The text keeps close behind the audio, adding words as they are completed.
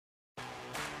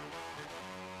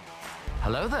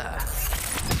Hello there.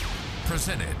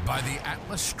 Presented by the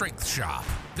Atlas Strength Shop,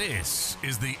 this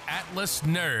is the Atlas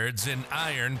Nerds in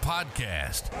Iron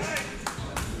podcast.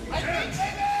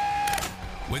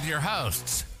 With your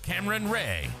hosts, Cameron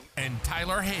Ray and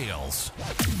Tyler Hales.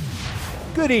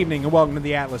 Good evening and welcome to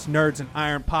the Atlas Nerds in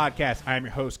Iron podcast. I'm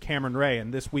your host, Cameron Ray,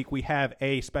 and this week we have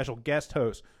a special guest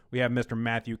host. We have Mr.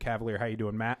 Matthew Cavalier. How you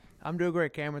doing, Matt? I'm doing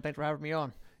great, Cameron. Thanks for having me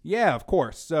on. Yeah, of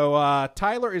course. So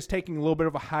Tyler is taking a little bit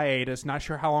of a hiatus. Not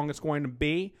sure how long it's going to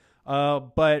be,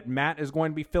 but Matt is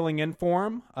going to be filling in for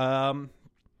him.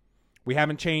 We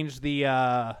haven't changed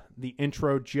the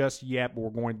intro just yet, but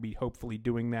we're going to be hopefully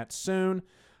doing that soon.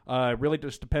 It really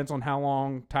just depends on how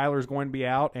long Tyler is going to be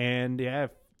out, and yeah,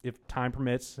 if time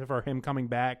permits for him coming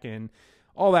back and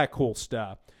all that cool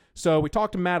stuff. So we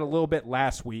talked to Matt a little bit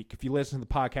last week. If you listened to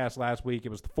the podcast last week, it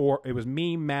was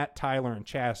me, Matt, Tyler, and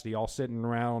Chastity all sitting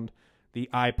around the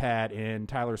iPad in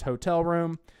Tyler's hotel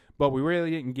room, but we really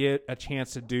didn't get a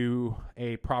chance to do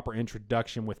a proper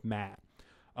introduction with Matt.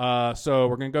 So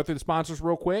we're going to go through the sponsors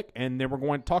real quick, and then we're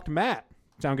going to talk to Matt.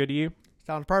 Sound good to you?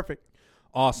 Sounds perfect.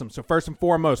 Awesome. So first and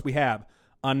foremost, we have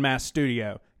Unmasked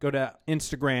Studio. Go to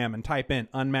Instagram and type in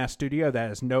Unmasked Studio.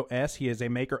 That is no S. He is a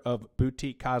maker of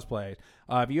boutique cosplays.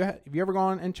 Have you ever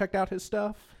gone and checked out his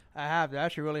stuff? I have. They're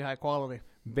actually really high quality.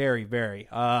 Very, very.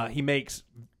 He makes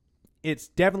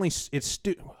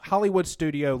Hollywood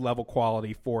studio level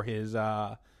quality for his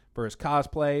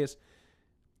cosplays.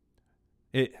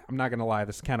 I'm not gonna lie,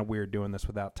 this is kind of weird doing this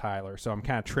without Tyler, so I'm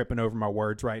kind of tripping over my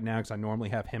words right now because I normally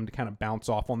have him to kind of bounce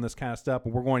off on this kind of stuff,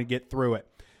 but we're going to get through it.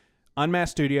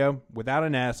 Unmasked Studio, without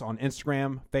an S, on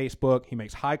Instagram, Facebook. He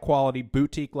makes high-quality,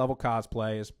 boutique-level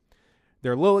cosplays.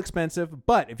 They're a little expensive,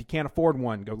 but if you can't afford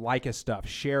one, go like his stuff,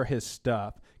 share his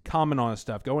stuff, comment on his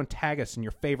stuff, go and tag us in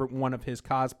your favorite one of his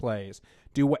cosplays.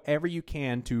 Do whatever you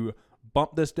can to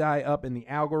bump this guy up in the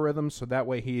algorithm so that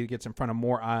way he gets in front of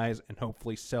more eyes and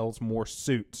hopefully sells more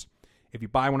suits. If you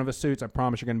buy one of his suits, I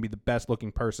promise you're going to be the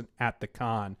best-looking person at the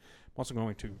con. I'm also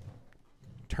going to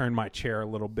turn my chair a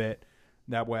little bit.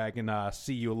 That way I can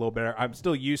see you a little better. I'm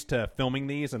still used to filming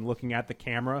these and looking at the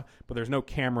camera, but there's no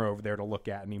camera over there to look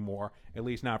at anymore, at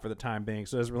least not for the time being,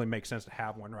 so it doesn't really make sense to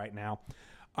have one right now.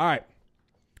 All right.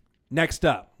 Next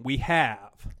up, we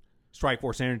have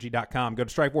StrikeForceEnergy.com. Go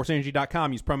to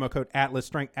StrikeForceEnergy.com. Use promo code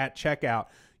ATLASSTRENGTH at checkout.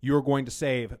 You're going to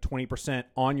save 20%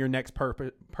 on your next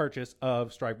purchase of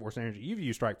Strikeforce Energy. You've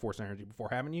used Strikeforce Energy before,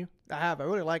 haven't you? I have. I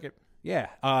really like it. Yeah.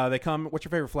 They come. What's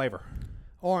your favorite flavor?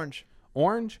 Orange.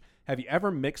 Orange? Have you ever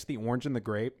mixed the orange and the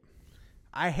grape?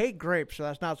 I hate grapes, so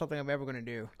that's not something I'm ever going to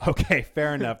do. Okay,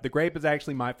 fair enough. The grape is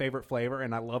actually my favorite flavor,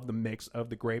 and I love the mix of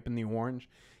the grape and the orange.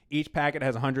 Each packet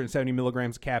has 170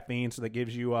 milligrams of caffeine, so that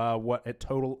gives you a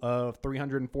total of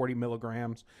 340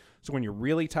 milligrams. So when you're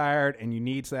really tired and you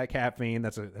need that caffeine,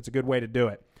 that's a good way to do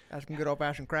it. That's some good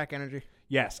old-fashioned crack energy.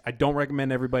 Yes, I don't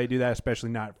recommend everybody do that,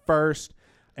 especially not at first.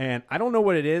 And I don't know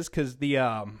what it is because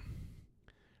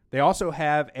they also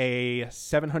have a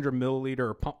 700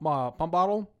 milliliter pump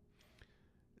bottle.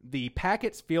 The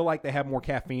packets feel like they have more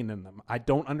caffeine in them. I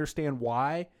don't understand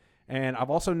why. And I've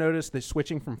also noticed that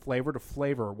switching from flavor to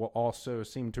flavor will also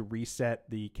seem to reset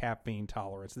the caffeine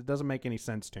tolerance. It doesn't make any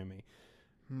sense to me.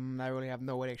 I really have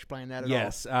no way to explain that at all.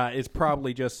 Yes, it's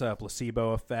probably just a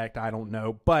placebo effect. I don't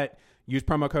know. But use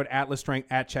promo code ATLASSTRENGTH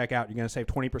at checkout. You're going to save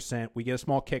 20%. We get a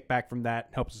small kickback from that.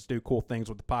 It helps us do cool things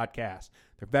with the podcast.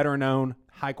 They're veteran-owned,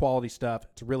 high-quality stuff.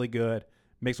 It's really good.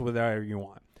 Mix it with whatever you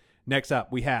want. Next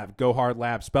up, we have Go Hard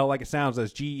Labs. Spelled like it sounds,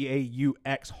 as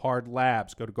GEAUX Hard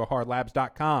Labs. Go to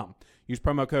GoHardLabs.com. Use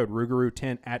promo code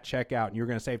RUGAROO10 at checkout, and you're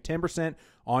going to save 10%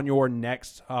 on your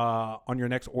next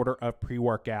order of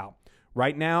pre-workout.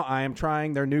 Right now, I am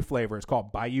trying their new flavor. It's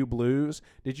called Bayou Blues.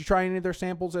 Did you try any of their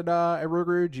samples at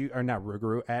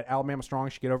Rougarou? At Alabama Strong?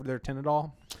 Should you get over there at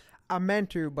 $10? I meant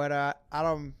to, but I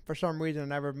don't. For some reason, I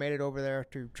never made it over there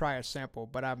to try a sample.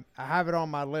 But I have it on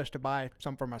my list to buy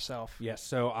some for myself. Yes.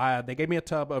 So they gave me a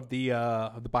tub of the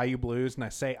Bayou Blues, and I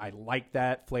say I like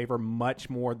that flavor much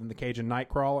more than the Cajun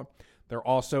Nightcrawler. They're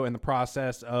also in the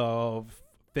process of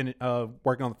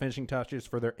working on the finishing touches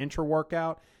for their intra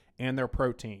workout and their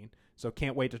protein. So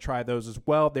can't wait to try those as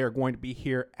well. They're going to be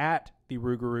here at the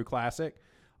Rougarou Classic,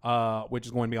 which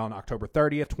is going to be on October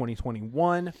 30th,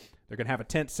 2021. They're going to have a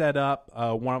tent set up.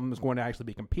 One of them is going to actually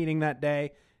be competing that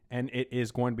day, and it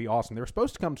is going to be awesome. They were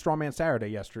supposed to come Strongman Saturday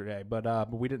yesterday,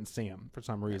 but we didn't see them for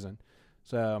some reason.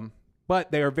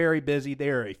 But they are very busy. They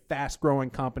are a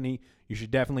fast-growing company. You should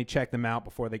definitely check them out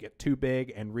before they get too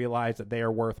big and realize that they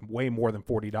are worth way more than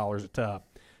 $40 a tub.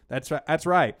 That's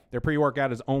right. Their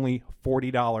pre-workout is only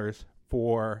 $40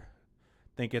 for,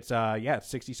 I think it's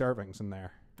 60 servings in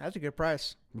there. That's a good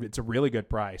price. It's a really good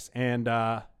price. And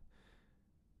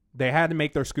they had to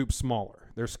make their scoop smaller.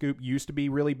 Their scoop used to be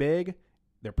really big.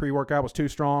 Their pre-workout was too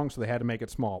strong, so they had to make it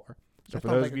smaller. So That for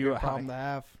sounds those like of a you good problem to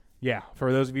have. Yeah,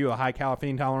 for those of you with a high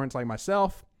caffeine tolerance like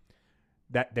myself,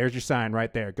 there's your sign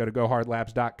right there. Go to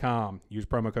gohardlabs.com. Use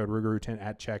promo code RUGARU10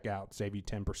 at checkout. Save you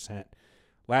 10%.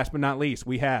 Last but not least,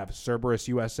 we have Cerberus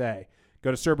USA. Go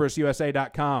to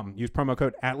CerberusUSA.com. Use promo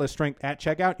code AtlasStrength at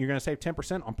checkout. You're going to save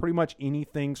 10% on pretty much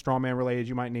anything strongman related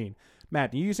you might need.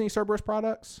 Matt, do you use any Cerberus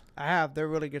products? I have. They're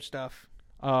really good stuff.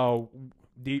 Oh,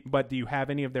 do you have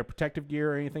any of their protective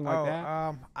gear or anything like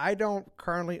that? I don't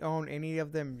currently own any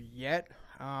of them yet.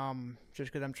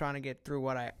 Just because I'm trying to get through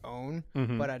what I own.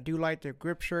 Mm-hmm. But I do like their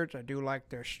grip shirts. I do like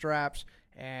their straps.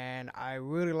 And I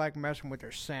really like messing with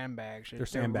their sandbags. Their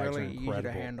sandbags really are incredible. easy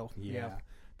to handle. Yeah.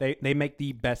 They make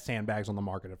the best sandbags on the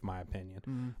market, in my opinion.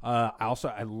 Mm-hmm.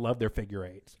 I love their figure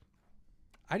eights.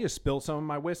 I just spilled some of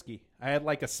my whiskey. I had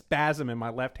like a spasm in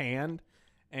my left hand,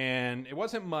 and it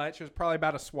wasn't much. It was probably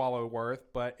about a swallow worth,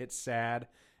 but it's sad,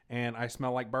 and I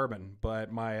smell like bourbon.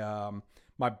 But my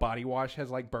my body wash has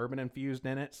like bourbon infused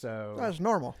in it, so That's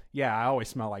normal. yeah, I always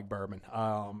smell like bourbon.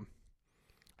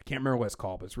 I can't remember what it's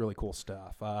called, but it's really cool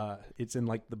stuff. It's in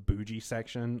like the bougie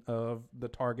section of the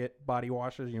Target body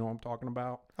washes. You know what I'm talking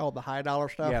about? Oh, the high dollar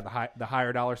stuff? Yeah, the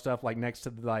higher dollar stuff, like next to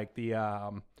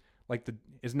the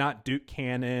it's not Duke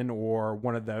Cannon or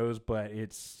one of those, but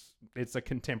it's a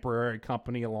contemporary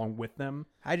company along with them.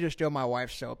 I just steal my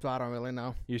wife's soap, so I don't really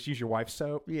know. You just use your wife's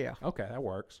soap? Yeah. Okay, that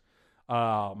works.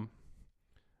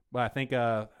 But I think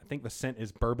the scent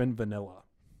is bourbon vanilla.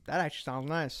 That actually sounds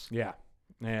nice. Yeah.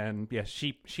 And yeah,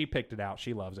 she picked it out.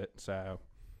 She loves it. So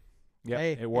yeah,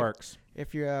 Hey, it works.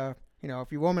 If you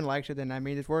if your woman likes it, then that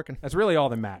means it's working. That's really all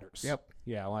that matters. Yep.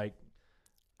 Yeah, like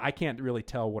I can't really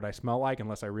tell what I smell like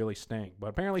unless I really stink, but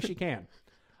apparently she can.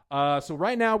 So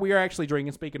right now we are actually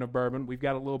drinking, speaking of bourbon, we've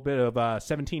got a little bit of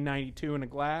 1792 in a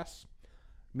glass.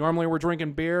 Normally we're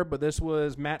drinking beer, but this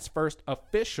was Matt's first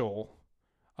official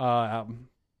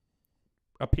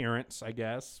appearance, I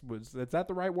guess. Is that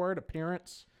the right word?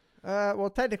 Appearance? Well,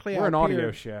 technically, we're an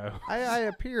audio show. I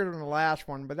appeared in the last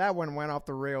one, but that one went off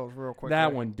the rails real quick.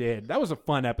 That one did. That was a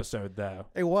fun episode, though.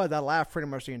 It was. I laughed pretty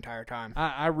much the entire time.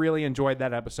 I really enjoyed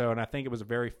that episode, and I think it was a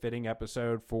very fitting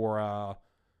episode for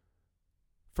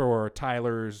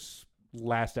Tyler's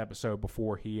last episode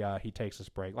before he takes this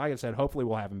break. Like I said, hopefully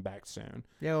we'll have him back soon.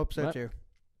 Yeah, I hope so But too.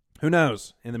 Who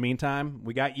knows? In the meantime,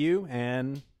 we got you,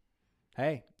 and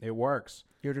hey, it works.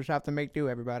 You'll just have to make do,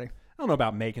 everybody. I don't know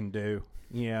about making do.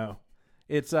 You know,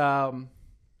 it's not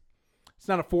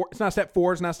a step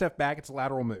forward, it's not a step back, it's a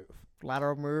lateral move.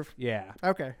 Lateral move? Yeah.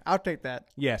 Okay, I'll take that.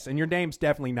 Yes, and your name's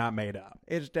definitely not made up.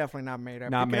 It's definitely not made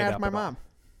up. Not you made can ask up my at all. mom.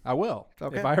 I will.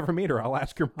 Okay. If I ever meet her, I'll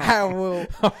ask your mom. I will.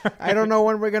 I don't know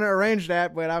when we're going to arrange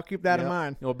that, but I'll keep that in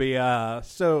mind. It'll be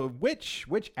so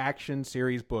which action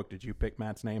series book did you pick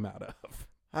Matt's name out of?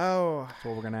 Oh, That's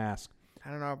what we're gonna ask. I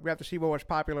don't know. We have to see what was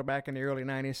popular back in the early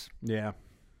 90s. Yeah.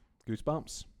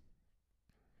 Goosebumps.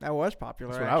 That was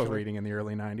popular, That's what I was reading in the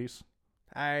early 90s.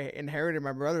 I inherited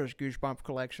my brother's Goosebumps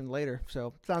collection later,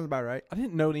 so sounds about right. I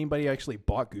didn't know anybody actually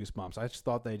bought Goosebumps. I just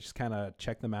thought they just kind of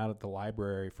checked them out at the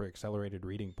library for accelerated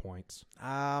reading points.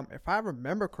 If I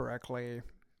remember correctly,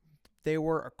 they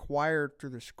were acquired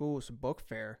through the school's book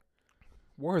fair.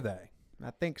 Were they? I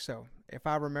think so. If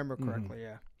I remember correctly,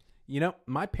 yeah. You know,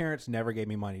 my parents never gave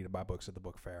me money to buy books at the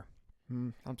book fair.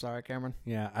 I'm sorry, Cameron.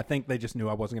 Yeah, I think they just knew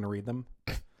I wasn't going to read them.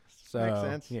 So, Makes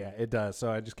sense. Yeah, it does. So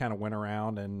I just kind of went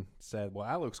around and said, well,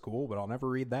 that looks cool, but I'll never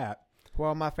read that.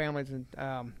 Well, my family's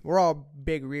we're all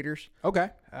big readers. Okay.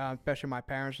 Especially my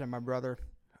parents and my brother.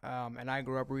 And I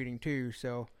grew up reading too,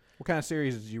 so. What kind of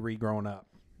series did you read growing up?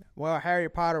 Well, Harry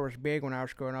Potter was big when I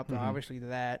was growing up, obviously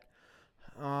that.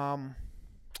 Man,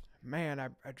 I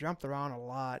jumped around a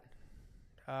lot.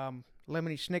 Lemony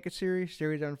Snicket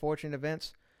series of unfortunate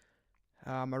events.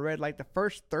 I read like the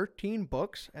first 13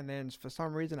 books, and then for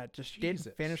some reason I just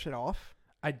didn't finish it off.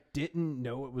 I didn't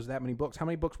know it was that many books. How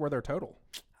many books were there total?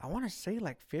 I want to say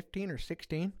like 15 or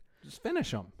 16. Just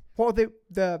finish them. Well,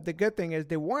 the good thing is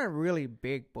they weren't really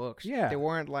big books. Yeah. They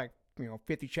weren't like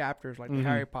 50 chapters like the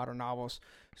Harry Potter novels.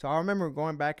 So I remember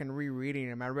going back and rereading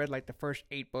them. I read like the first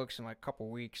 8 books in like a couple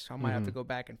weeks. So I might have to go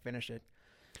back and finish it.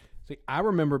 See, I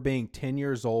remember being 10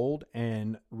 years old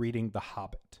and reading The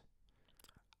Hobbit.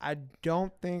 I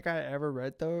don't think I ever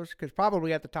read those because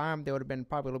probably at the time they would have been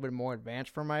probably a little bit more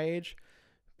advanced for my age.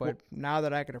 But now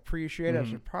that I could appreciate it, I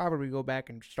should probably go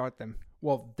back and start them.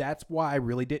 Well, that's why I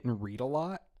really didn't read a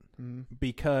lot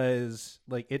because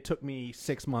like it took me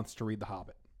 6 months to read The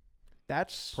Hobbit.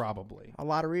 That's probably a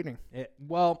lot of reading. it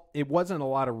wasn't a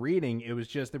lot of reading. It was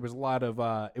just, there was a lot of,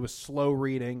 it was slow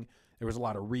reading. There was a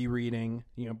lot of rereading,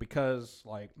 because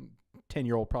like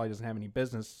 10-year-old probably doesn't have any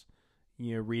business,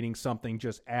 reading something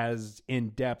just as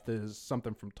in depth as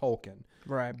something from Tolkien.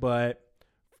 Right. But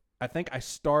I think I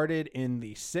started in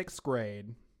the 6th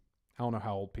grade. I don't know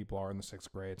how old people are in the 6th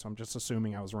grade, so I'm just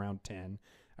assuming I was around 10.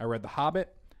 I read The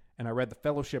Hobbit and I read The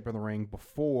Fellowship of the Ring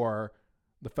before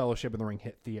The Fellowship of the Ring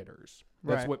hit theaters.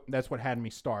 That's what had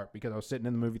me start, because I was sitting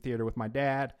in the movie theater with my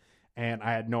dad and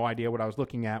I had no idea what I was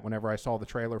looking at whenever I saw the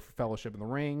trailer for Fellowship of the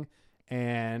Ring,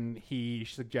 and he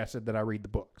suggested that I read the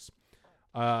books.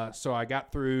 So I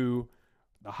got through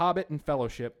The Hobbit and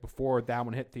Fellowship before that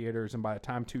one hit theaters, and by the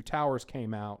time Two Towers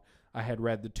came out, I had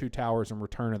read The Two Towers and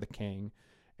Return of the King.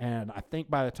 And I think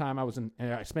by the time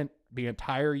I spent the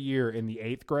entire year in the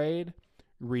 8th grade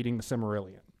reading the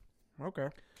Silmarillion. Okay.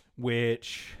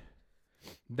 Which,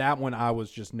 that one I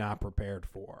was just not prepared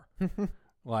for.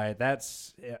 Like,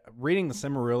 reading the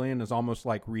Silmarillion is almost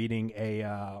like reading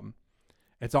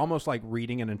it's almost like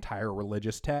reading an entire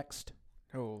religious text.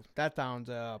 Oh, that sounds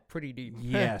pretty deep.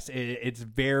 Yes, it's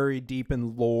very deep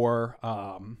in lore.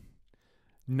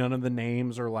 None of the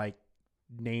names are like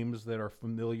names that are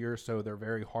familiar, so they're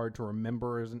very hard to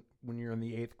remember when you're in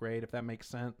the 8th grade, if that makes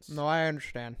sense. No, I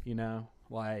understand.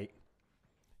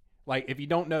 Like if you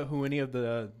don't know who any of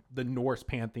the Norse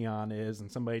pantheon is,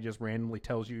 and somebody just randomly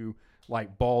tells you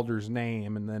like Baldur's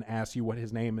name and then asks you what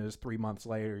his name is 3 months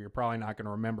later, you're probably not going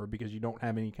to remember because you don't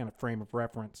have any kind of frame of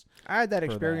reference. I had that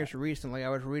experience recently. I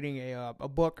was reading a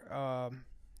book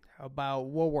about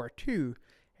World War II,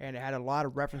 and it had a lot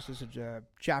of references to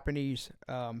Japanese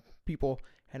people,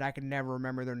 and I could never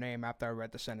remember their name after I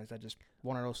read the sentence. That's just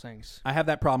one of those things. I have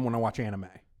that problem when I watch anime.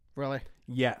 Really?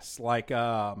 Yes, like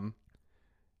I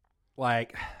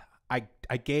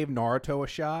gave Naruto a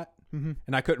shot, and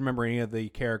I couldn't remember any of the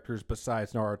characters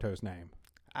besides Naruto's name.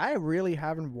 I really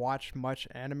haven't watched much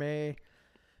anime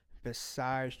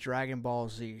besides Dragon Ball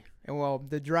Z. And, well,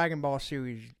 the Dragon Ball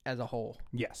series as a whole.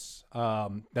 Yes.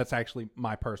 That's actually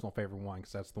my personal favorite one,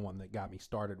 because that's the one that got me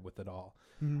started with it all.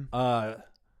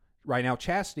 Right now,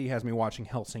 Chastity has me watching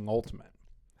Hellsing Ultimate.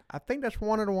 I think that's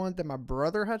one of the ones that my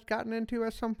brother has gotten into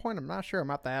at some point. I'm not sure. I'm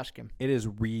going to have to ask him. It is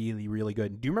really, really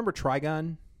good. Do you remember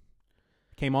Trigun?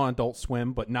 Came on Adult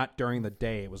Swim, but not during the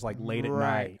day. It was like late at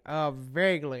night.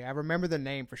 Vaguely. I remember the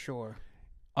name for sure.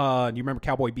 Do you remember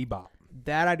Cowboy Bebop?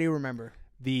 That I do remember.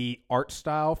 The art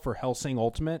style for Hellsing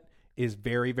Ultimate is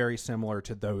very, very similar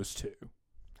to those two.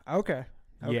 Okay.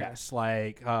 Yes,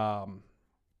 like I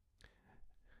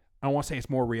don't want to say it's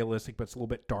more realistic, but it's a little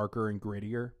bit darker and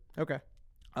grittier. Okay.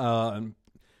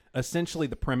 Essentially,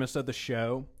 the premise of the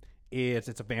show is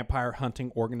it's a vampire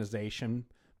hunting organization,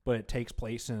 but it takes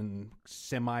place in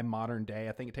semi-modern day.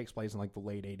 I think it takes place in like the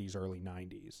late 80s, early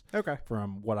 90s. Okay.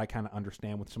 From what I kind of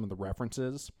understand with some of the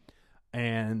references.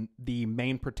 And the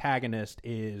main protagonist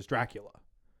is Dracula,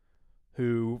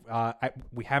 who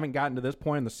we haven't gotten to this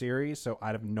point in the series, so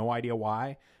I have no idea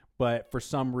why. But for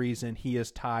some reason, he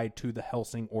is tied to the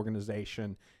Hellsing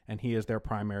organization, and he is their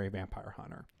primary vampire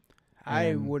hunter.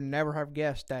 I would never have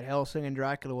guessed that Hellsing and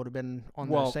Dracula would have been on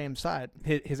the same side.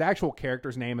 His actual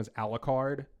character's name is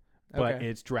Alucard, but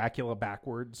it's Dracula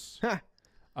backwards.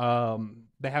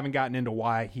 They haven't gotten into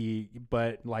why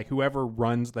but like whoever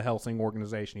runs the Hellsing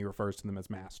organization, he refers to them as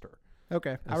Master.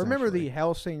 Okay. I remember the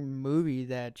Hellsing movie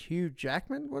that Hugh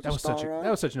Jackman was that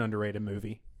was such an underrated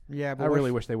movie. Yeah, but I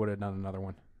really wish they would have done another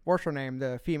one. What's her name?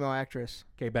 The female actress.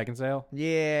 Kate Beckinsale?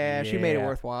 Yeah, she made it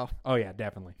worthwhile. Oh, yeah,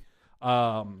 definitely.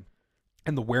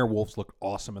 And the werewolves looked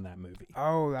awesome in that movie.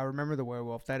 Oh, I remember the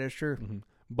werewolf. That is true. Mm-hmm.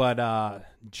 But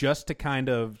just to kind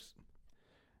of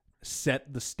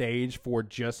set the stage for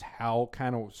just how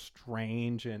kind of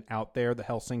strange and out there the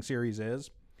Hellsing series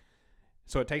is.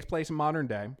 So it takes place in modern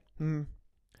day. Mm-hmm.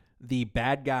 The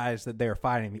bad guys that they're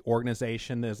fighting, the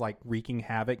organization that is like wreaking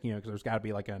havoc, because there's got to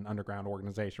be like an underground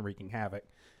organization wreaking havoc,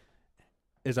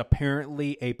 is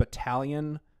apparently a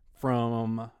battalion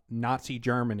from Nazi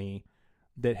Germany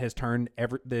that has turned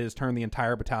the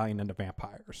entire battalion into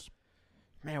vampires.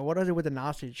 Man, what is it with the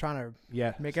Nazis trying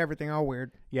to make everything all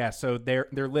weird? Yeah, so they're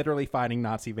literally fighting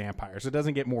Nazi vampires. It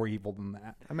doesn't get more evil than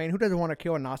that. I mean, who doesn't want to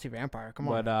kill a Nazi vampire? Come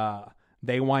on. But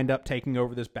they wind up taking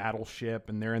over this battleship,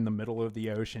 and they're in the middle of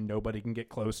the ocean. Nobody can get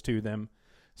close to them.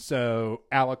 So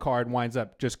Alucard winds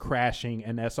up just crashing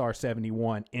an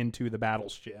SR-71 into the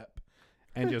battleship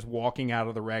and just walking out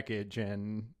of the wreckage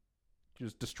and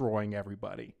just destroying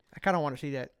everybody. I kind of want to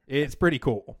see that. It's pretty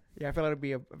cool. Yeah, I feel like it'd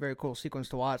be a very cool sequence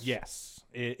to watch. Yes,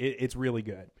 it's really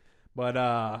good. But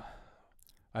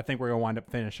I think we're going to wind up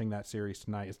finishing that series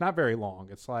tonight. It's not very long.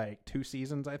 It's like 2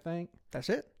 seasons, I think. That's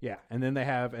it? Yeah. And then they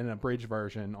have an abridged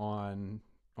version on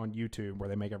YouTube where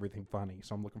they make everything funny.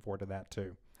 So I'm looking forward to that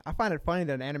too. I find it funny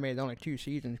that an anime is only 2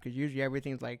 seasons because usually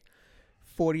everything's like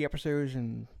 40 episodes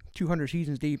and 200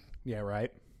 seasons deep. Yeah,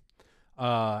 right.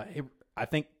 I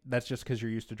think that's just because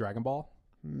you're used to Dragon Ball.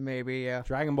 Maybe, yeah.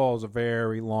 Dragon Ball is a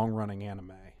very long-running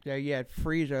anime. Yeah,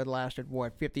 Frieza lasted,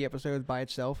 50 episodes by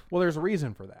itself? Well, there's a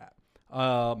reason for that.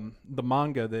 The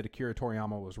manga that Akira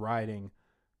Toriyama was writing,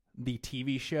 the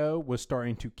TV show was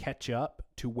starting to catch up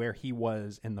to where he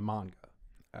was in the manga.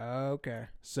 Okay.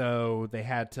 So they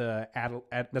had to add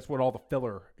that's what all the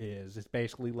filler is. It's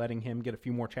basically letting him get a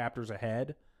few more chapters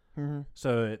ahead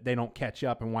so they don't catch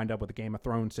up and wind up with a Game of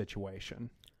Thrones situation.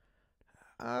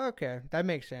 Okay, that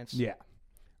makes sense. Yeah.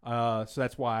 So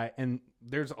that's why, and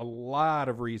there's a lot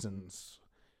of reasons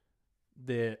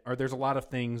there's a lot of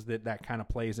things that kind of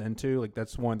plays into. Like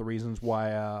that's one of the reasons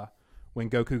why when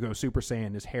Goku goes Super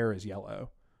Saiyan, his hair is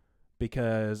yellow,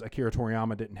 because Akira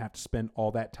Toriyama didn't have to spend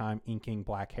all that time inking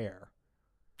black hair.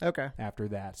 Okay. After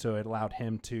that, so it allowed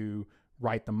him to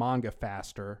write the manga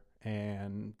faster,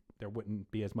 and there wouldn't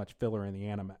be as much filler in the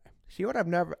anime. See, I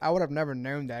would have never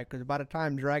known that because by the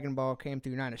time Dragon Ball came to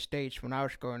the United States when I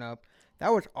was growing up, that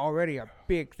was already a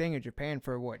big thing in Japan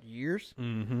for years.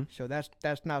 Mm-hmm. So that's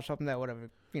not something that I would have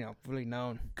really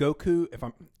known. Goku, if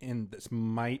I'm in this,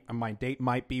 my date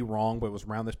might be wrong, but it was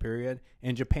around this period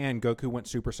in Japan. Goku went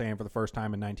Super Saiyan for the first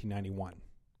time in 1991.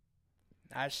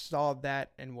 I saw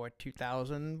that in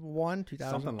 2001,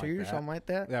 2002, something like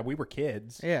that. Yeah, we were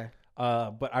kids. Yeah.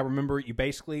 But I remember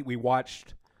we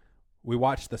watched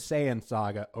the Saiyan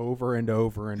saga over and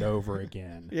over and over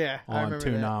again. Yeah, on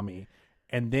Toonami.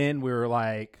 And then we were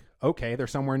like, okay, they're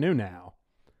somewhere new now.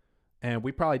 And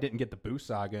we probably didn't get the Boo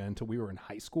saga until we were in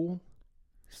high school.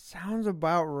 Sounds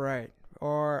about right.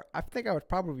 Or I think I was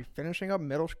probably finishing up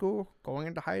middle school, going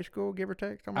into high school, give or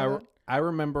take. Something like that. I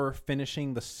remember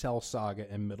finishing the Cell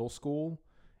saga in middle school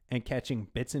and catching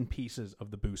bits and pieces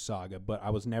of the Boo saga, but I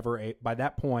was never by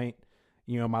that point,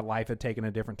 my life had taken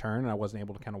a different turn and I wasn't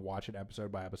able to kind of watch it episode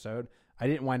by episode. I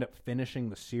didn't wind up finishing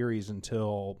the series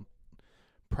until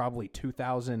probably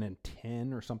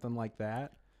 2010 or something like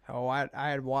that. Oh, I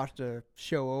had watched the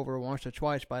show over once or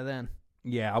twice by then.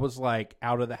 Yeah, I was like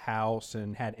out of the house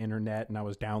and had internet, and I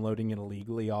was downloading it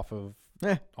illegally off of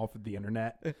the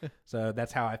internet. So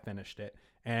that's how I finished it.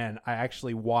 And I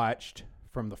actually watched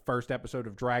from the first episode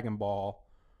of Dragon Ball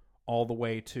all the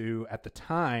way to, at the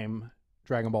time,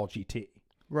 Dragon Ball GT.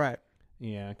 Right.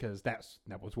 Yeah, because that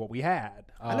was what we had.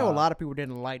 I know a lot of people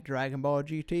didn't like Dragon Ball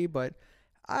GT, but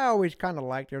I always kind of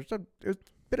liked it. It was a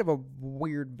bit of a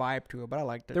weird vibe to it, but I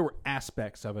liked it. There were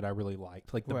aspects of it I really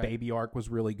liked. Like the baby arc was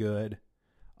really good.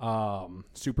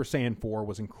 Super Saiyan 4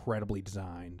 was incredibly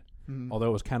designed. Mm-hmm. Although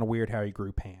it was kind of weird how he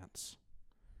grew pants.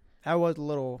 That was a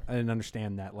little... I didn't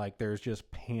understand that. Like there's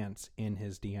just pants in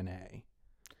his DNA.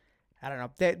 I don't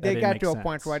know. They got to a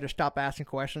point where I just stopped asking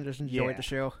questions, just enjoyed the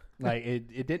show. Like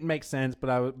it didn't make sense, but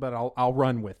I'll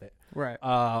run with it. Right.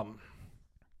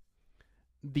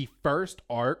 The first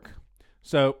arc.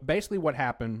 So basically, what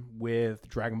happened with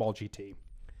Dragon Ball GT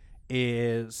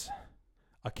is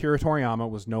Akira Toriyama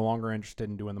was no longer interested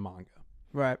in doing the manga.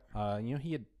 Right.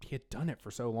 He had done it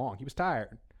for so long. He was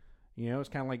tired. It's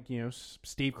kind of like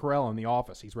Steve Carell in The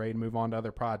Office. He's ready to move on to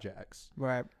other projects.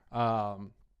 Right.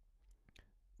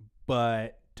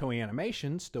 But Toei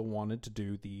Animation still wanted to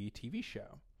do the TV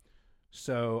show.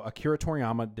 So Akira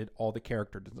Toriyama did all the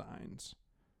character designs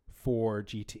for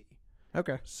GT.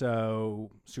 Okay.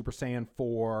 So Super Saiyan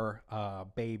 4,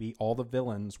 Baby, all the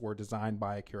villains were designed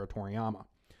by Akira Toriyama.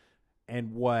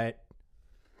 And what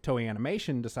Toei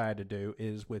Animation decided to do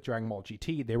is with Dragon Ball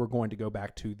GT, they were going to go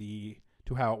back to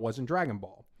how it was in Dragon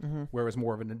Ball, where it was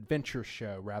more of an adventure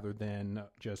show rather than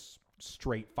just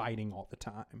straight fighting all the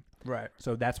time. Right.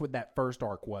 So that's what that first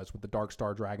arc was with the Dark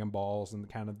Star Dragon Balls and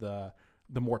kind of the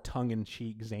more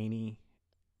tongue-in-cheek, zany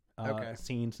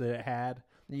scenes that it had.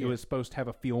 Yeah. It was supposed to have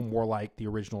a feel more like the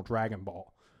original Dragon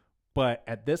Ball. But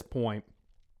at this point,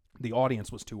 the audience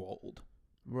was too old.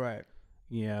 Right.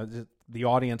 The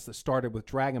audience that started with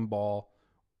Dragon Ball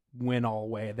went all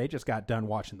the way. They just got done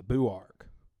watching the Boo arc.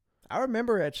 I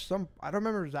remember I don't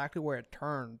remember exactly where it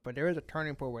turned, but there was a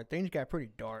turning point where things got pretty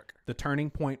dark. The turning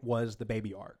point was the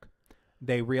Baby arc.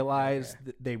 They realized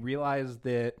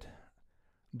that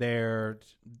their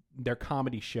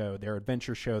comedy show, their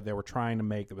adventure show they were trying to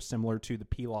make that was similar to the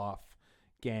Pilaf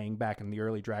gang back in the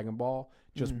early Dragon Ball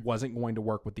just wasn't going to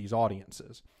work with these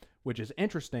audiences, which is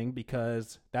interesting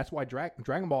because that's why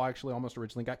Dragon Ball actually almost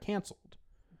originally got canceled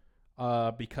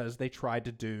because they tried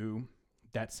to do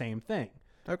that same thing.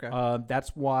 Okay.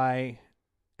 That's why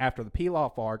after the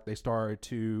Pilaf arc, they started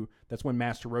to. That's when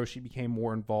Master Roshi became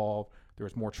more involved. There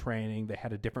was more training. They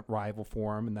had a different rival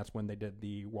for him, and that's when they did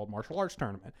the World Martial Arts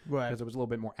Tournament. Right. Because it was a little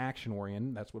bit more action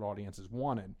oriented. That's what audiences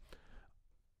wanted.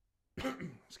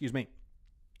 Excuse me.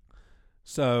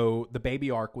 So the Baby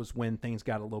arc was when things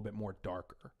got a little bit more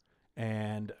darker,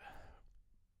 and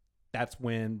that's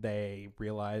when they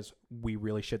realized we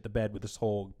really shit the bed with this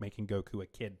whole making Goku a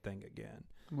kid thing again.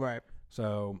 Right.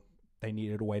 So they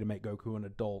needed a way to make Goku an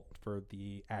adult for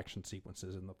the action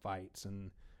sequences and the fights,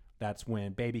 and that's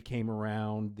when Baby came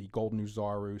around, the Golden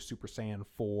Uzaru, Super Saiyan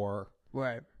 4.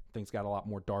 Right. Things got a lot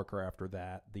more darker after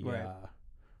that. Right.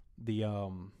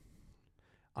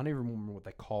 I don't even remember what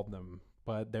they called them,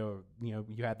 but they were,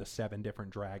 you had the 7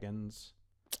 different dragons.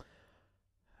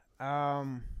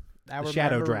 The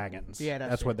Shadow Dragons. Yeah,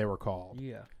 that's what they were called.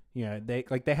 Yeah. Yeah,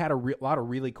 they had a lot of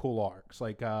really cool arcs.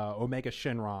 Like Omega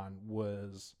Shenron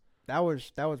was. That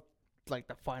was like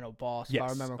the final boss. Yes, if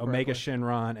I remember correctly. Omega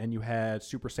Shenron, and you had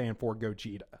Super Saiyan 4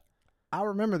 Gogeta. I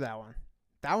remember that one.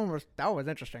 That one was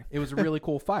interesting. It was a really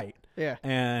cool fight. Yeah,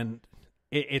 and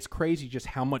it's crazy just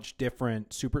how much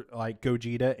different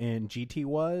Gogeta in GT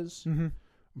was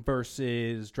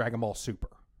versus Dragon Ball Super.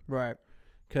 Right.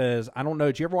 Because I don't know,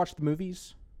 did you ever watch the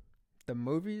movies? The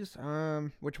movies?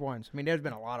 Which ones? I mean, there's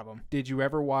been a lot of them. Did you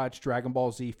ever watch Dragon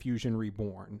Ball Z Fusion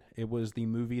Reborn? It was the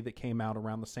movie that came out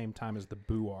around the same time as the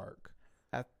Buu arc.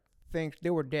 I think they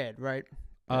were dead, right?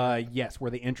 Yes,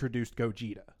 where they introduced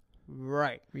Gogeta.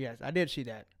 Right. Yes, I did see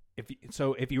that.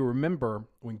 If you remember,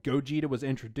 when Gogeta was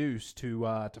introduced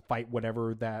to fight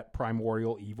whatever that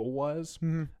primordial evil was,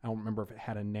 I don't remember if it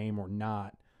had a name or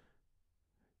not.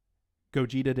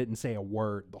 Gogeta didn't say a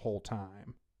word the whole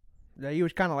time. He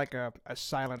was kind of like a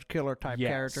silent killer type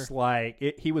character.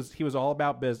 Yes, he was all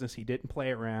about business. He didn't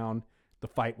play around. The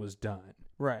fight was done.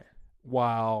 Right.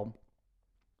 While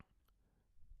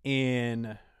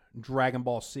in Dragon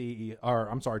Ball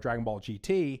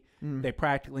GT, they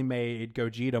practically made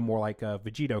Gogeta more like a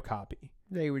Vegito copy.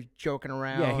 Yeah, he was joking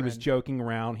around. Yeah, he was joking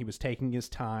around. He was taking his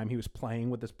time. He was playing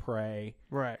with his prey.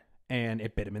 Right. And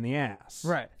it bit him in the ass.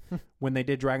 Right. When they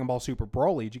did Dragon Ball Super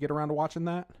Broly, did you get around to watching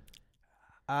that?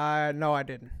 No, I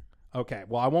didn't. Okay,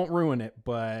 well, I won't ruin it,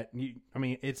 but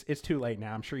it's too late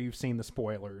now. I'm sure you've seen the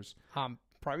spoilers.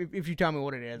 Probably if you tell me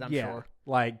what it is, I'm sure.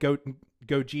 Like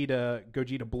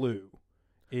Gogeta Blue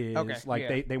is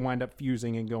they wind up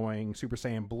fusing and going Super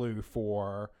Saiyan Blue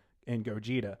in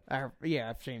Gogeta.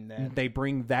 I've seen that. They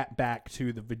bring that back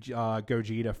to the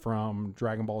Gogeta from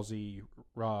Dragon Ball Z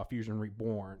Fusion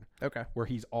Reborn. Okay. Where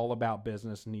he's all about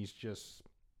business, and he's just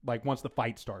like, once the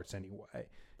fight starts anyway.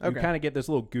 You Okay. kind of get this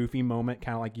little goofy moment,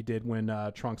 kind of like you did when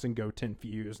Trunks and Goten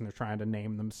fuse and they're trying to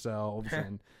name themselves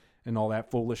and all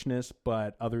that foolishness.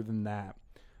 But other than that,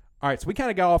 all right, so we kind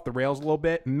of got off the rails a little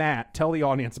bit. Matt, tell the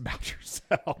audience about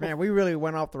yourself. Man, we really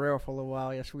went off the rail for a little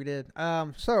while. Yes, we did.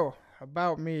 So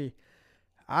about me,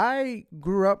 I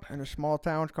grew up in a small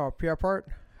town called Pierre Part.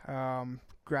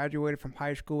 Graduated from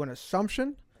high school in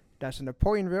Assumption. That's in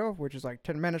Napoleonville, which is like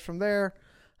 10 minutes from there.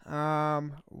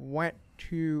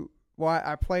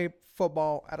 I played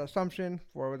football at Assumption,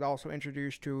 where I was also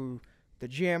introduced to the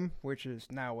gym, which is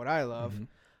now what I love.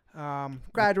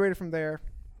 Graduated from there.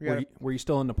 Were you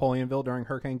still in Napoleonville during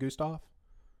Hurricane Gustav?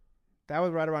 That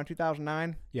was right around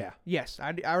 2009. Yeah. Yes,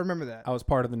 I remember that. I was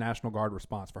part of the National Guard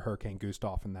response for Hurricane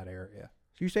Gustav in that area.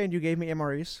 So you saying you gave me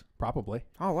MREs? Probably.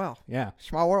 Oh, wow. Yeah.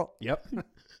 Small world. Yep.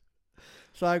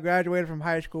 So I graduated from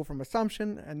high school from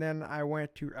Assumption, and then I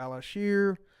went to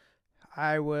LSU.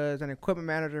 I was an equipment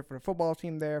manager for the football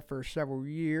team there for several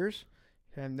years.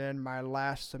 And then my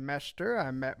last semester,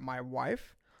 I met my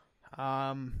wife.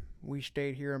 We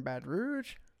stayed here in Baton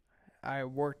Rouge. I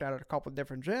worked out at a couple of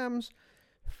different gyms.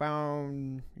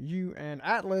 Found you and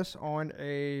Atlas on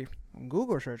a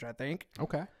Google search, I think.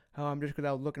 Okay. Just because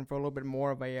I was looking for a little bit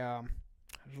more of a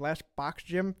less box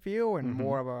gym feel and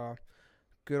more of a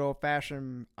good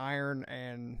old-fashioned iron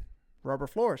and rubber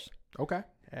floors. Okay.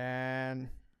 And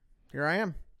here I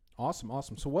am. Awesome.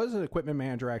 So what does an equipment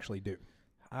manager actually do?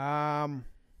 Quite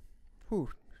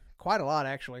a lot,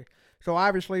 actually. So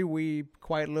obviously, we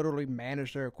quite literally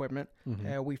manage their equipment.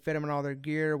 We fit them in all their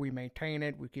gear. We maintain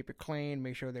it. We keep it clean.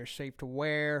 Make sure they're safe to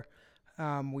wear.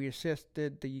 We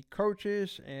assisted the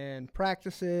coaches in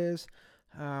practices.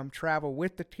 Travel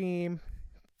with the team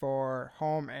for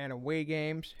home and away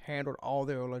games. Handled all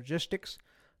their logistics.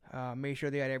 Made sure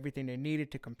they had everything they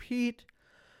needed to compete.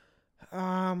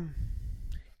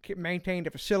 Maintained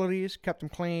the facilities. Kept them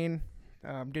clean.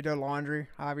 Did their laundry,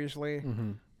 obviously.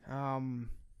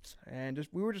 And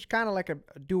we were just kind of like a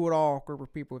do-it-all group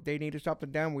of people. If they needed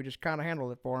something done, we just kind of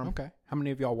handled it for them. Okay. How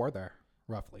many of y'all were there,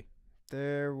 roughly?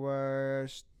 There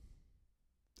was,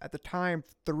 at the time,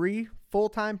 3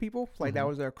 full-time people. Like, that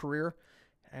was their career.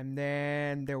 And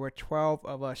then there were 12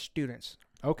 of us students.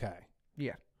 Okay.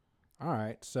 Yeah. All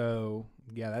right. So,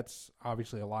 yeah, that's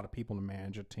obviously a lot of people to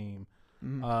manage a team.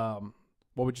 Mm-hmm.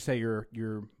 What would you say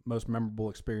your most memorable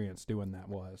experience doing that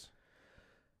was?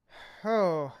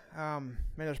 Oh, man,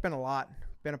 there's been a lot.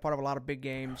 Been a part of a lot of big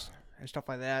games and stuff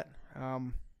like that.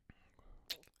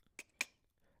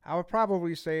 I would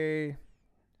probably say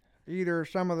either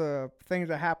some of the things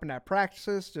that happened at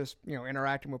practices, just,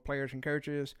 interacting with players and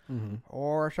coaches,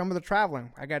 or some of the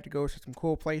traveling. I got to go to some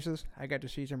cool places. I got to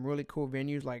see some really cool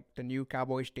venues like the new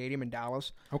Cowboy Stadium in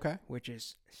Dallas. Okay. Which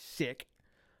is sick.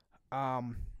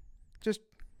 Just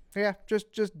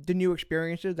the new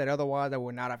experiences that otherwise I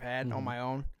would not have had on my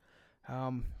own.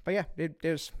 But yeah,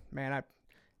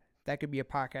 that could be a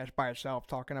podcast by itself,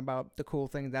 talking about the cool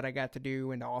things that I got to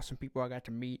do and the awesome people I got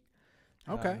to meet.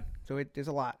 Okay. So there's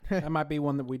a lot. That might be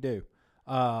one that we do.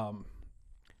 How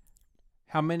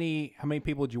many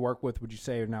people did you work with, would you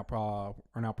say, are now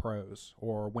pros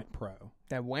or went pro?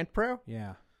 That went pro?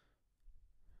 Yeah.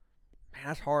 Man,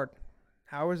 that's hard.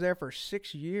 I was there for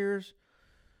 6 years.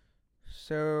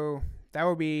 So that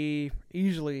would be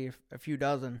easily a few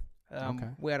dozen. Okay.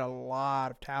 We had a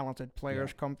lot of talented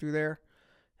players come through there.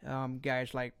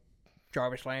 Guys like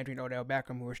Jarvis Landry and Odell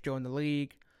Beckham, who are still in the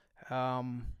league.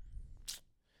 Man,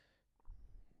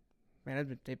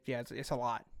 it's a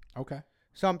lot. Okay.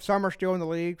 Some are still in the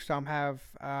league. Some have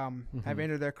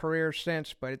ended their careers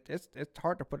since, but it's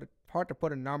hard to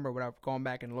put a number without going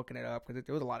back and looking it up, because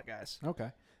there was a lot of guys.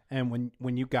 Okay. And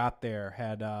when you got there,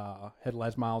 had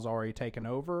Les Miles already taken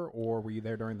over, or were you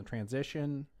there during the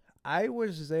transition? I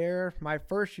was there. My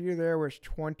first year there was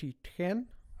 2010.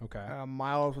 Okay.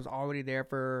 Miles was already there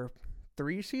for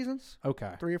 3 seasons.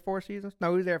 Okay. 3 or 4 seasons.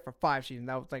 No, he was there for 5 seasons.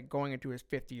 That was like going into his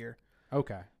 5th year.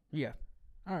 Okay. Yeah.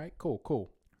 All right.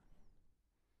 Cool.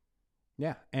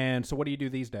 Yeah. And so what do you do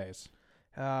these days?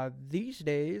 These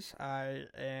days, I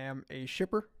am a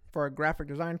shipper for a graphic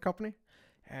design company,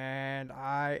 and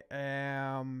I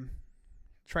am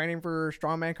training for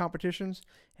strongman competitions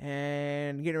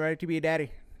and getting ready to be a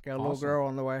daddy. Got a little girl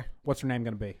on the way. What's her name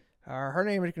going to be? Her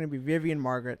name is going to be Vivian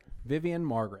Margaret. Vivian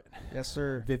Margaret. Yes,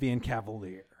 sir. Vivian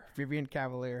Cavalier. Vivian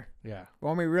Cavalier. Yeah.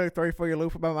 Want me to really throw you for your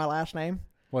loop about my last name?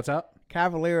 What's up?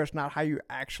 Cavalier is not how you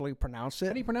actually pronounce it.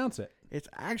 How do you pronounce it? It's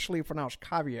actually pronounced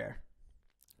Cavalier.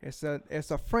 It's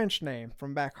a French name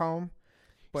from back home.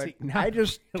 But See, now I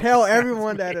just tell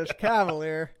everyone that it's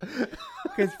Cavalier,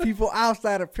 because people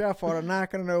outside of Pepper are not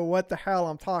going to know what the hell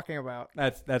I'm talking about.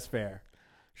 That's fair.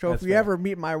 So if you ever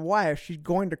meet my wife, she's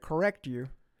going to correct you.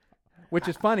 Which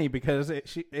is funny because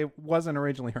it wasn't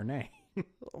originally her name.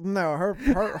 No,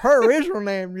 her original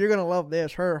name, you're going to love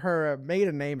this. Her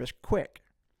maiden name is Quick.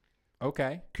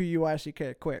 Okay.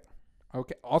 Quick, Quick.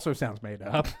 Okay. Also sounds made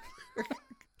up.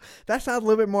 That sounds a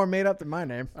little bit more made up than my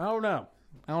name. I don't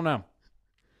know.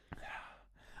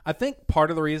 I think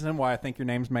part of the reason why I think your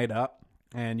name's made up,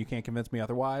 and you can't convince me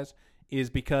otherwise,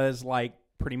 is because like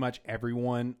pretty much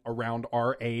everyone around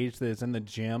our age that is in the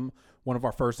gym, one of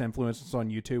our first influences on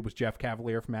YouTube was Jeff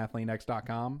Cavalier from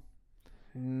AthleanX.com.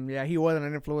 Yeah, he wasn't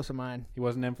an influence of mine. He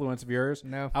wasn't an influence of yours?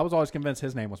 No. I was always convinced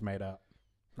his name was made up.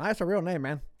 That's a real name,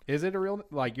 man. Is it a real,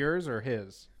 like yours or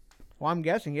his? Well, I'm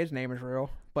guessing his name is real,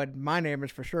 but my name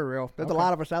is for sure real. There's Okay. a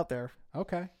lot of us out there.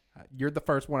 Okay. You're the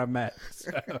first one I've met.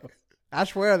 So. I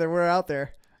swear that we're out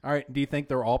there. All right. Do you think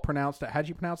they're all pronounced? How'd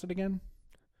you pronounce it again?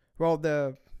 Well,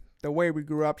 the way we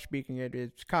grew up speaking it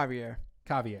is Cavalier.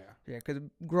 Cavalier. Yeah, because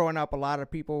growing up, a lot of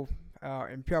people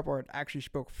in Pepper actually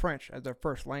spoke French as their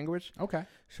first language. Okay.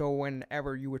 So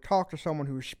whenever you would talk to someone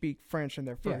who speak French in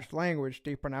their first language,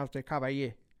 they pronounced it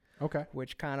Cavalier. Okay.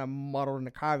 Which kind of muddled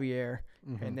into Cavalier.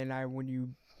 Mm-hmm. And then when you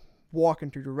walk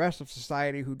into the rest of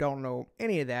society who don't know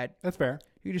any of that, that's fair.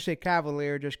 You just say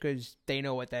Cavalier just because they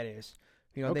know what that is.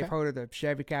 You know, okay. They've heard of the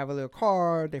Chevy Cavalier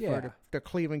car. They've heard of the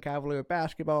Cleveland Cavalier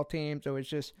basketball team. So it's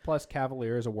just... Plus,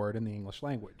 Cavalier is a word in the English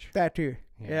language. That too.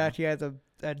 Yeah. It actually has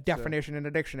a definition in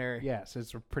the dictionary. Yes,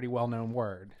 it's a pretty well-known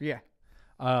word. Yeah.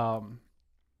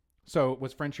 So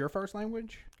was French your first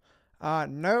language?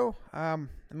 No. I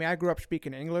mean, I grew up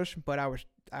speaking English, but I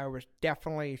was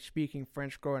definitely speaking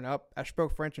French growing up. I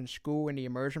spoke French in school in the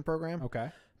immersion program. Okay.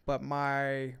 But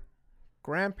my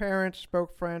grandparents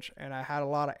spoke French, and I had a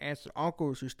lot of aunts and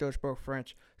uncles who still spoke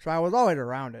French, so I was always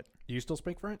around it. Do you still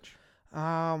speak French?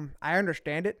 I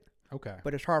understand it. Okay.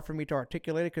 But it's hard for me to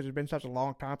articulate it because it's been such a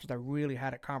long time since I really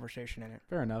had a conversation in it.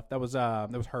 Fair enough. That was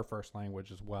her first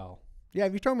language as well. Yeah,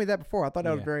 you told me that before. I thought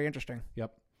that was very interesting.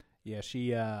 Yep. Yeah,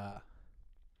 she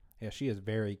is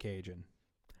very Cajun.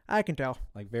 I can tell.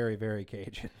 Like very, very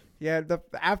Cajun. Yeah,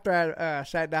 after I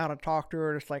sat down and talked to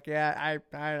her, it's like, yeah,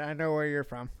 I know where you're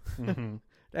from. Mm-hmm.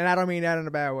 And I don't mean that in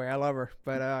a bad way. I love her,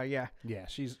 but yeah. Yeah,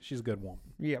 she's a good woman.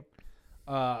 Yep.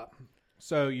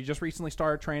 So you just recently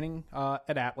started training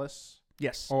at Atlas.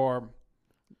 Yes. Or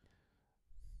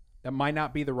that might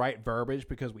not be the right verbiage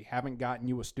because we haven't gotten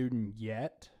you a student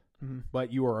yet,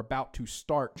 but you are about to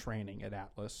start training at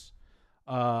Atlas.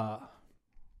 You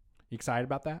excited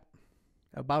about that?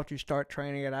 About to start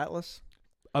training at Atlas?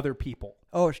 Other people.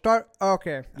 Oh, start?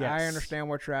 Okay. Yes. I understand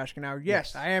what you're asking now.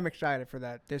 Yes, I am excited for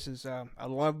that. This is, I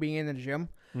love being in the gym.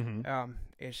 Mm-hmm.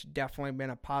 It's definitely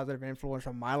been a positive influence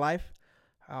on my life.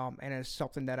 And it's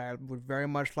something that I would very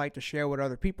much like to share with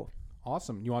other people.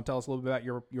 Awesome. You want to tell us a little bit about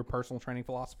your personal training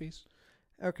philosophies?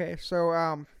 Okay,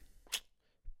 so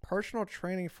personal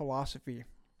training philosophy.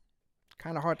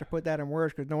 Kind of hard to put that in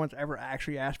words because no one's ever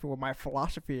actually asked me what my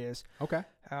philosophy is. Okay.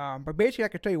 But basically, I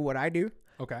can tell you what I do.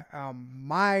 Okay.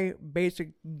 My basic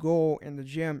goal in the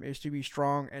gym is to be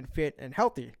strong and fit and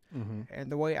healthy. Mm-hmm.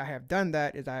 And the way I have done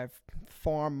that is I've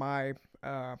formed my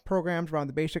programs around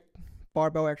the basic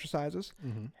barbell exercises.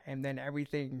 Mm-hmm. And then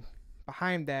everything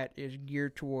behind that is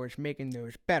geared towards making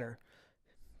those better.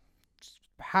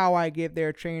 How I get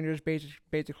there changes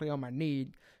basically on my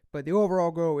need. But the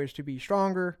overall goal is to be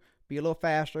stronger, be a little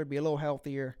faster, be a little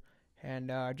healthier,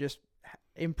 and just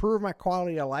improve my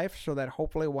quality of life so that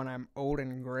hopefully when I'm old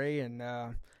and gray and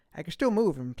I can still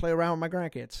move and play around with my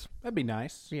grandkids. That'd be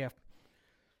nice. Yeah.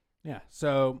 Yeah.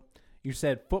 So you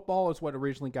said football is what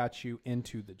originally got you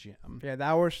into the gym. Yeah,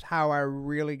 that was how I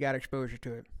really got exposure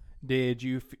to it.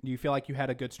 Do you feel like you had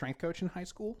a good strength coach in high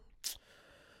school?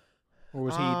 Or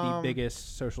was he the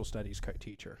biggest social studies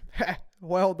teacher?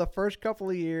 Well, the first couple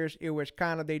of years, it was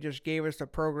kind of, they just gave us the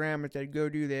program and said, go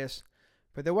do this.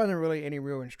 But there wasn't really any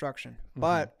real instruction. Mm-hmm.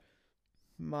 But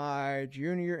my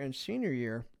junior and senior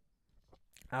year,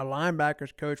 our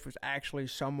linebackers coach was actually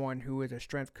someone who was a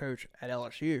strength coach at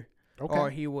LSU. Okay. Or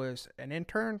he was an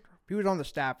intern. He was on the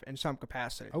staff in some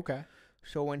capacity. Okay.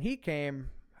 So when he came,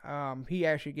 he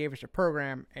actually gave us a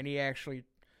program, and he actually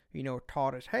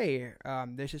taught us, hey,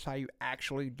 this is how you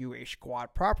actually do a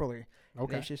squat properly.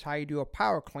 Okay. This is how you do a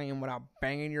power clean without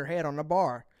banging your head on the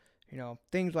bar.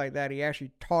 Things like that. He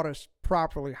actually taught us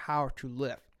properly how to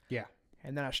lift. Yeah.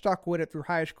 And then I stuck with it through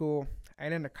high school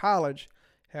and into college.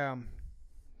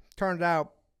 Turned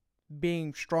out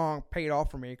being strong paid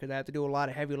off for me because I had to do a lot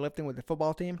of heavy lifting with the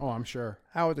football team. Oh, I'm sure.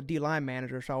 I was a D-line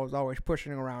manager, so I was always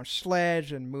pushing around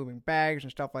sleds and moving bags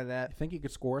and stuff like that. You think you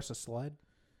could score us a sled?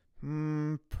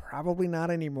 Probably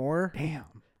not anymore.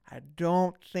 Damn. I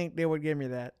don't think they would give me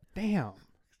that. Damn.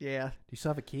 Yeah. Do you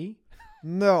still have a key?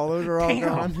 No, those are all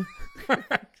gone.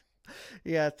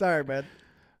 Yeah, sorry, man.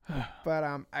 But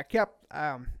I kept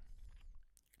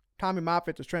Tommy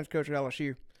Moffitt's the strength coach at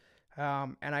LSU,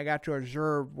 and I got to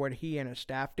observe what he and his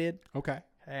staff did. Okay.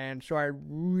 And so I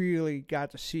really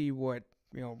got to see what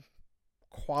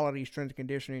quality strength and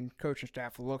conditioning coaching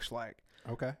staff looks like.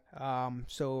 Okay.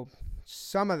 So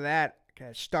some of that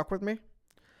stuck with me.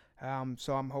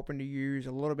 So I'm hoping to use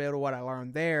a little bit of what I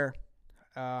learned there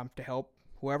to help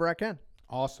whoever I can.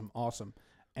 Awesome.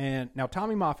 And now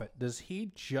Tommy Moffitt, is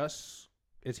he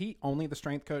only the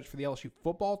strength coach for the LSU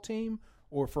football team,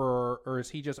 or is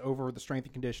he just over the strength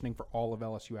and conditioning for all of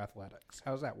LSU athletics?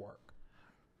 How does that work?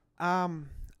 I'm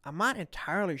not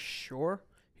entirely sure.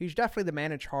 He's definitely the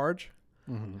man in charge.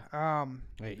 Mm-hmm.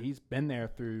 He's been there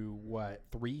through what,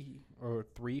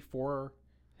 4?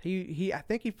 I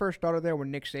think he first started there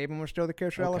when Nick Saban was still the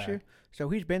coach at LSU. So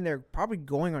he's been there probably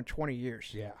going on 20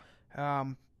 years. Yeah.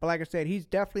 But like I said, he's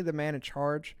definitely the man in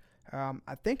charge.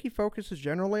 I think he focuses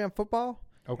generally on football.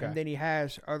 Okay. And then he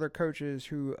has other coaches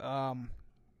who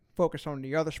focus on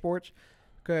the other sports,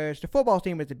 because the football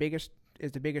team is the biggest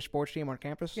sports team on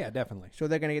campus. Yeah, definitely. So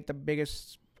they're going to get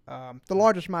the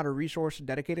largest amount of resources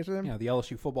dedicated to them. Yeah, the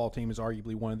LSU football team is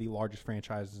arguably one of the largest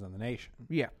franchises in the nation.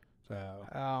 Yeah.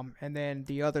 So. And then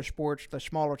the other sports, the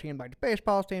smaller teams like the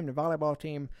baseball team, the volleyball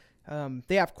team,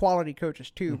 they have quality coaches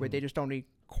too, but they just don't need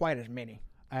quite as many.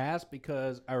 I asked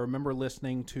because I remember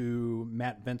listening to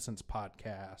Matt Vincent's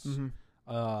podcast.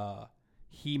 Mm-hmm.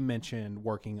 He mentioned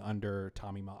working under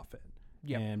Tommy Moffitt.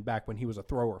 Yep. And back when he was a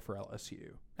thrower for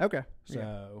LSU. Okay.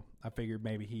 So I figured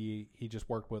maybe he just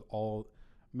worked with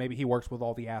maybe he works with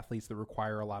all the athletes that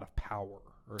require a lot of power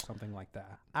or something like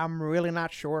that. I'm really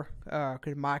not sure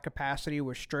because my capacity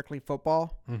was strictly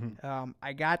football. Mm-hmm.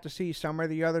 I got to see some of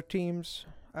the other teams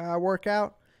work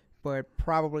out, but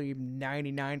probably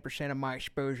 99% of my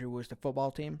exposure was the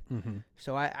football team. Mm-hmm.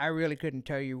 So I really couldn't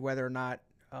tell you whether or not,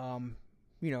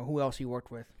 who else he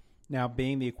worked with. Now,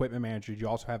 being the equipment manager, did you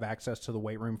also have access to the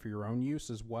weight room for your own use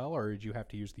as well, or did you have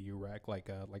to use the UREC like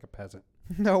a peasant?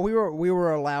 No, we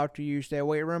were allowed to use their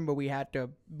weight room, but we had to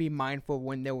be mindful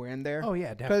when they were in there. Oh,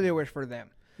 yeah, Because definitely. it was for them.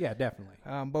 Yeah, definitely.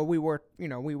 But we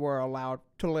were allowed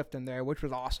to lift in there, which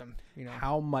was awesome.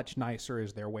 How much nicer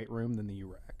is their weight room than the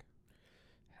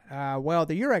UREC? Well,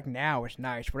 the UREC now is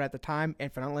nice, but at the time,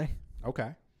 infinitely.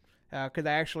 Okay. Because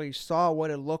I actually saw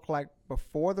what it looked like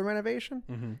before the renovation,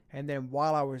 Mm-hmm. and then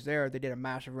while I was there, they did a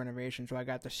massive renovation, so I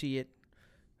got to see it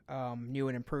new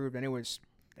and improved, and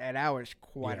that was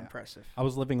quite impressive. I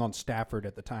was living on Stafford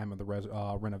at the time of the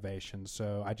renovation,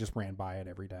 so I just ran by it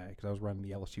every day because I was running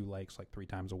the LSU Lakes like 3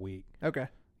 times a week. Okay.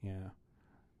 Yeah.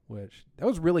 That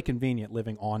was really convenient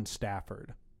living on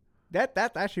Stafford.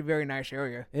 That's actually a very nice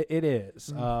area. It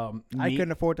is. I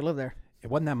couldn't afford to live there. It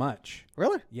wasn't that much.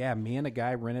 Really? Yeah, me and a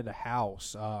guy rented a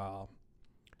house.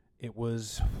 It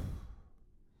was,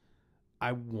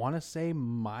 I want to say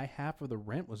my half of the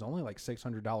rent was only like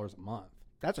 $600 a month.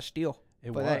 That's a steal. It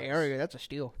For was. that area, that's a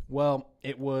steal. Well,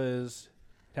 it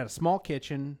had a small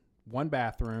kitchen, 1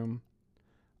 bathroom,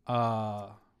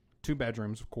 2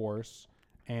 bedrooms, of course,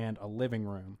 and a living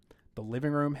room. The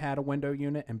living room had a window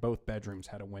unit, and both bedrooms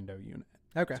had a window unit.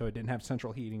 Okay. So it didn't have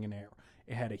central heating and air.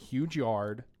 It had a huge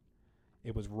yard.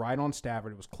 It was right on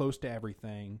Stafford. It was close to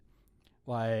everything.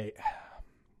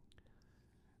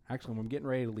 Actually, when I'm getting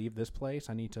ready to leave this place,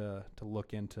 I need to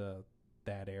look into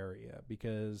that area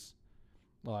because,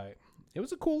 it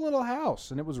was a cool little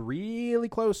house, and it was really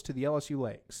close to the LSU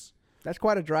Lakes. That's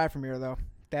quite a drive from here, though.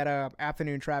 That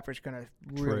afternoon traffic's going to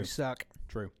really True. suck.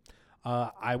 True.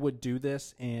 I would do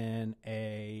this in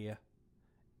a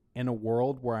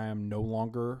world where I am no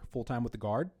longer full-time with the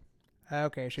Guard.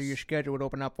 Okay, so your schedule would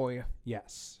open up for you.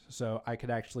 Yes. So I could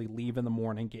actually leave in the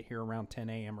morning, get here around 10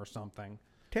 a.m. or something.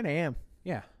 10 a.m.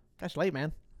 Yeah. That's late,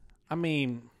 man. I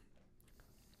mean,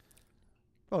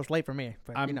 Well, it's late for me,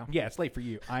 but yeah, it's late for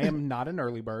you. I am not an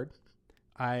early bird.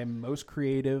 I am most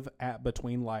creative at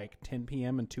between 10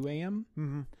 p.m. and 2 a.m.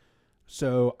 Mm-hmm.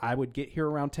 So I would get here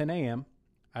around 10 a.m.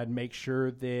 I'd make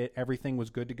sure that everything was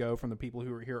good to go from the people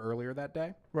who were here earlier that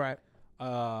day. Right.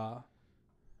 I'd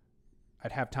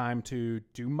have time to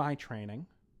do my training.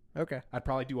 Okay. I'd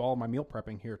probably do all of my meal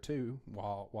prepping here too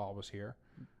while I was here.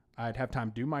 I'd have time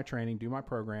to do my training, do my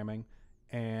programming,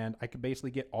 and I could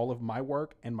basically get all of my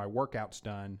work and my workouts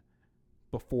done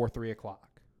before 3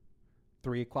 o'clock.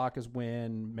 3 o'clock is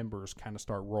when members kind of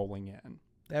start rolling in.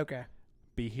 Okay.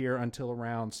 Be here until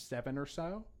around 7 or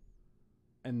so,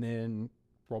 and then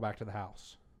roll back to the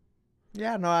house.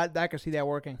 Yeah, no, I can see that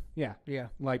working. Yeah. Yeah.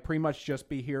 Pretty much just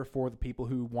be here for the people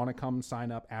who want to come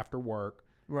sign up after work.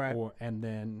 Right. And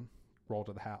then roll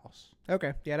to the house.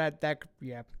 Okay. Yeah, that That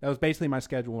was basically my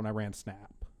schedule when I ran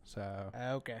Snap. So.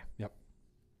 Okay. Yep.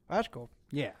 That's cool.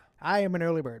 Yeah. I am an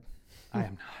early bird. I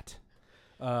am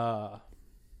not.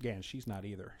 Yeah, and she's not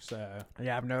either. So.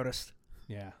 Yeah, I've noticed.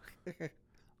 Yeah.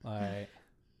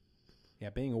 Yeah,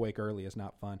 being awake early is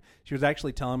not fun. She was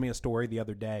actually telling me a story the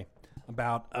other day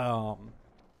about,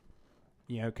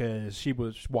 because she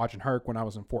was watching Herc when I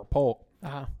was in Fort Polk.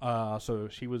 Uh-huh. So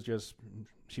she was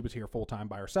here full time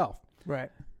by herself.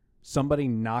 Right. Somebody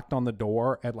knocked on the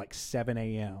door at 7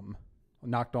 a.m.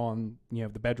 Knocked on, the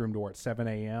bedroom door at 7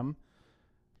 a.m.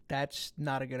 That's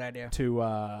not a good idea.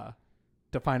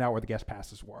 to find out where the guest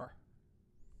passes were.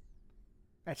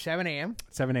 At 7 a.m.?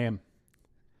 7 a.m.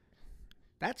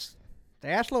 That's a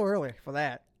little early for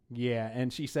that. Yeah,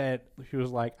 and she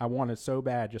was like, I wanted so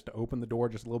bad just to open the door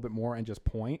just a little bit more and just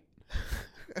point.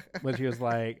 But she was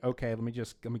like, okay, let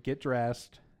me get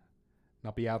dressed. And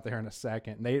I'll be out there in a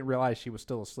second. And they didn't realize she was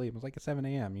still asleep. It was at 7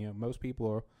 a.m. Most people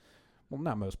are, well,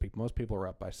 not most people. Most people are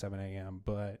up by 7 a.m.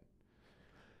 But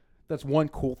that's one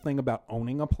cool thing about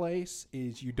owning a place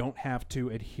is you don't have to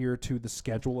adhere to the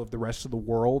schedule of the rest of the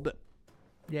world.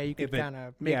 Yeah, you can kind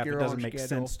of make if your it own doesn't make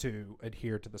schedule. sense to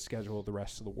adhere to the schedule of the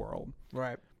rest of the world.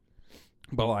 Right.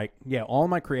 But all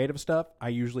my creative stuff I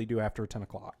usually do after 10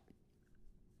 o'clock.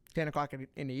 10 o'clock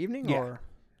in the evening? Yeah. Or,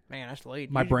 man, that's late.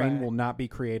 My Usually brain will not be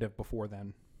creative before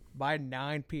then. By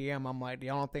 9 p.m., I'm like, the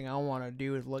only thing I want to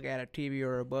do is look at a TV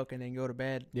or a book and then go to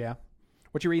bed. Yeah.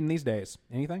 What you reading these days?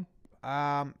 Anything?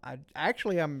 I'm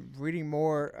reading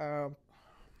more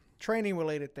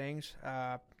training-related things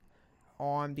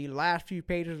on the last few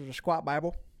pages of the Squat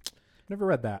Bible. Never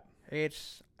read that.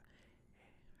 It's,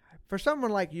 for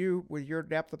someone like you, with your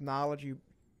depth of knowledge, you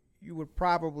would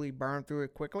probably burn through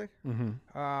it quickly.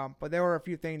 Mm-hmm. But there were a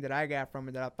few things that I got from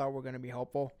it that I thought were going to be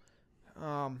helpful.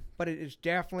 But it is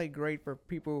definitely great for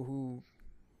people who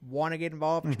want to get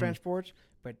involved in strength sports,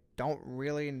 but don't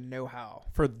really know how.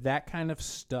 For that kind of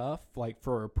stuff, like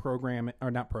for programming,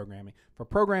 for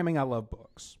programming, I love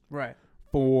books. Right.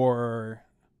 For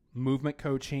movement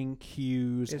coaching,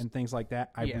 cues, and things like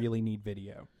that, I really need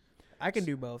video. I can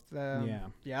do both. Yeah,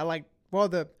 I like. Well,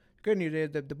 the good news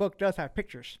is the book does have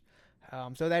pictures,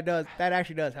 so that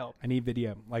actually does help. I need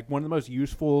video. Like one of the most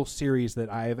useful series that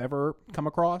I have ever come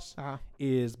across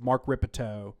is Mark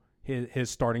Ripito, his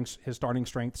starting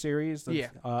strength series.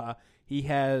 He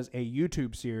has a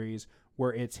YouTube series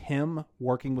where it's him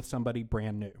working with somebody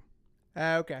brand new.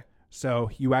 Okay. So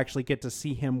you actually get to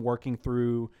see him working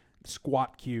through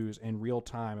squat cues in real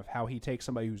time of how he takes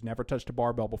somebody who's never touched a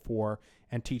barbell before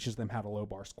and teaches them how to low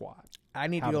bar squat. I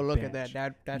need to go look at that.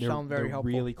 That sounds very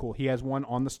helpful. Really cool. He has one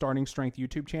on the Starting Strength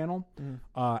YouTube channel.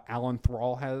 Alan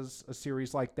Thrall has a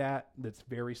series like that that's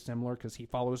very similar because he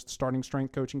follows the Starting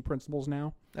Strength coaching principles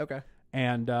now. Okay.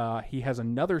 And he has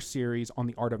another series on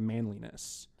the art of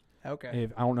manliness. Okay.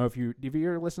 I don't know if you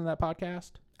ever listen to that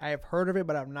podcast? I have heard of it,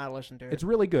 but I've not listened to it. It's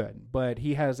really good, but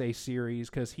he has a series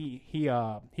because he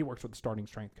works with the Starting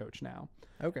Strength coach now.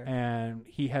 Okay. And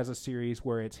he has a series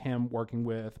where it's him working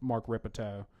with Mark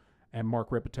Ripito, and Mark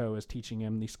Ripito is teaching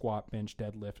him the squat, bench,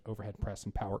 deadlift, overhead press,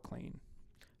 and power clean.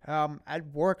 At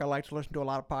work, I like to listen to a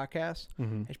lot of podcasts,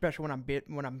 especially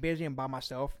when I'm busy and by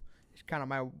myself. It's kind of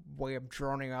my way of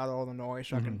drowning out all the noise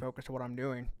so I can focus on what I'm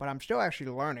doing. But I'm still actually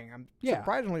learning. I'm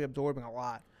surprisingly absorbing a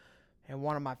lot. And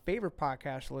one of my favorite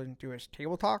podcasts to listen to is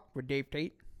Table Talk with Dave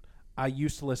Tate. I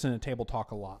used to listen to Table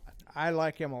Talk a lot. I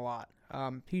like him a lot.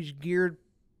 He's geared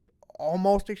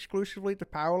almost exclusively to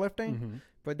powerlifting,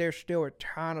 but there's still a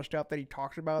ton of stuff that he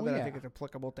talks about that I think is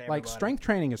applicable to everybody. Like strength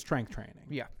training is strength training.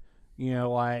 Yeah. You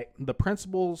know, like the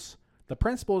principles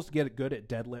to get good at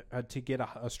deadlift, to get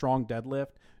a strong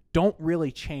deadlift, don't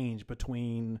really change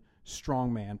between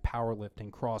strongman,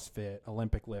 powerlifting, CrossFit,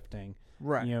 Olympic lifting.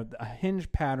 Right. You know, a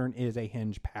hinge pattern is a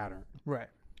hinge pattern. Right.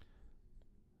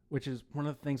 Which is one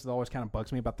of the things that always kind of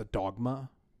bugs me about the dogma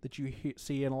that you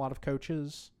see in a lot of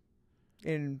coaches.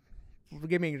 And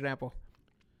give me an example.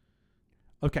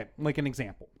 Okay, like an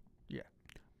example. Yeah.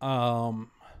 I'm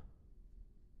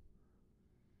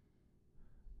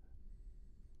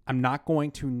not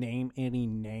going to name any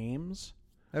names.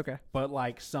 Okay. But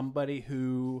like somebody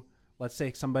who, let's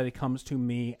say somebody comes to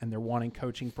me and they're wanting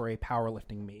coaching for a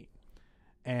powerlifting meet.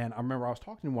 And I remember I was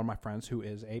talking to one of my friends who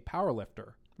is a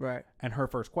powerlifter. Right. And her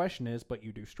first question is, but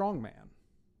you do strongman.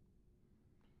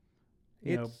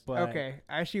 Okay,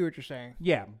 I see what you're saying.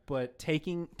 Yeah, but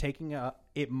taking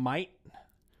it might,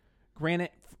 granted,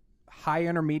 high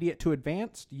intermediate to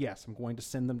advanced, yes, I'm going to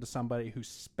send them to somebody who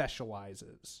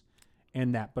specializes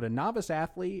in that. But a novice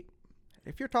athlete,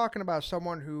 if you're talking about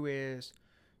someone who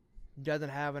doesn't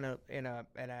have an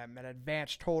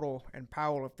advanced total in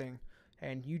powerlifting,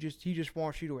 and he just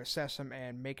wants you to assess him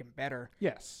and make him better.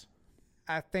 Yes.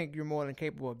 I think you're more than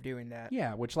capable of doing that.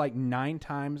 Yeah, which like 9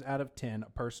 times out of 10, a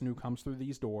person who comes through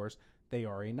these doors, they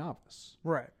are a novice.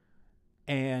 Right.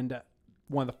 And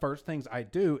one of the first things I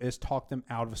do is talk them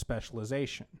out of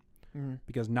specialization.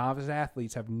 Because novice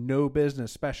athletes have no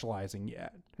business specializing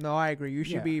yet. No, I agree. You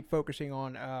should be focusing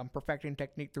on perfecting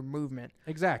technique through movement.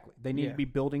 Exactly. They need to be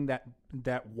building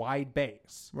that wide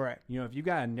base. Right. You know, if you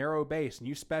got a narrow base and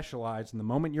you specialize, and the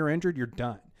moment you're injured, you're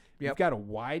done. If you've got a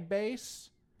wide base,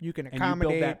 you can and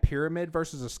accommodate. you build that pyramid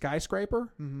versus a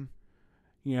skyscraper, you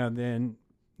know, then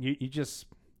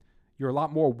you're a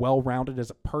lot more well-rounded as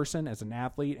a person, as an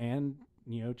athlete, and,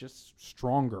 you know, just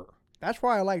stronger. That's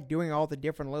why I like doing all the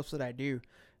different lifts that I do.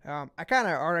 I kind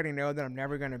of already know that I'm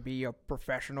never going to be a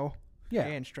professional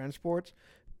in strength sports,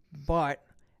 but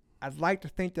I'd like to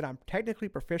think that I'm technically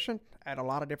proficient at a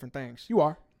lot of different things. You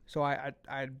are. So I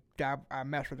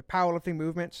mess with the powerlifting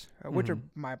movements, which are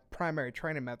my primary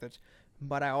training methods,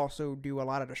 but I also do a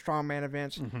lot of the strongman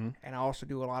events, and I also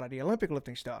do a lot of the Olympic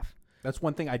lifting stuff. That's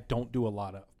one thing I don't do a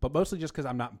lot of, but mostly just because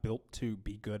I'm not built to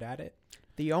be good at it.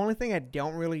 The only thing I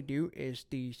don't really do is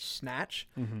the snatch.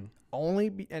 And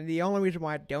the only reason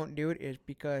why I don't do it is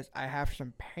because I have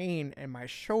some pain in my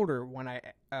shoulder when I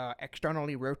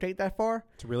externally rotate that far.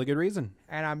 It's a really good reason.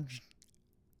 And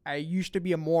I used to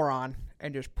be a moron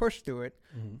and just push through it,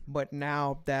 but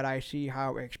now that I see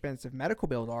how expensive medical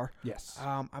bills are,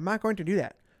 I'm not going to do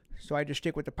that. So I just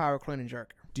stick with the power clean and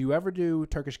jerk. Do you ever do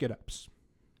Turkish get-ups?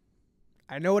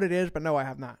 I know what it is, but no, I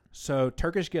have not. So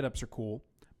Turkish get-ups are cool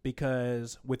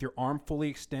because with your arm fully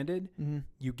extended,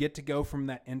 you get to go from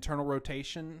that internal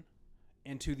rotation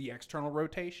into the external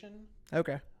rotation.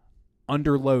 Okay.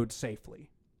 Under load safely.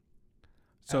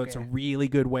 So it's a really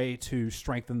good way to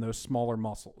strengthen those smaller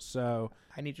muscles. So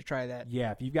I need to try that.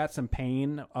 Yeah, if you've got some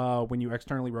pain when you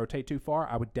externally rotate too far,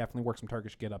 I would definitely work some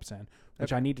Turkish get-ups in,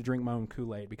 which I need to drink my own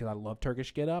Kool-Aid because I love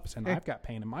Turkish get-ups, and I've got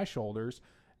pain in my shoulders.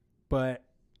 But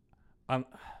I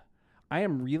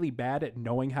am really bad at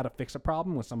knowing how to fix a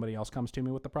problem when somebody else comes to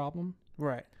me with the problem.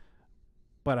 Right.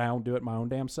 But I don't do it my own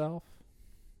damn self.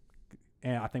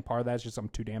 And I think part of that is just I'm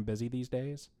too damn busy these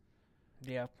days.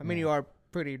 Yeah. I mean, you are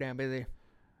pretty damn busy.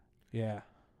 Yeah.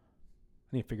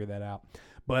 I need to figure that out.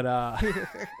 But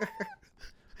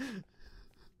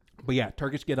but yeah,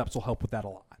 Turkish get-ups will help with that a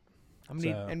lot.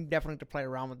 And definitely to play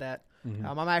around with that. Mm-hmm.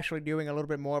 I'm actually doing a little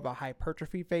bit more of a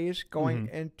hypertrophy phase going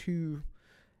into...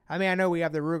 I mean, I know we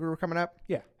have the Ruger coming up.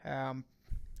 Yeah.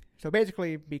 So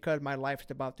basically, because my life's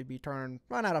about to be turned,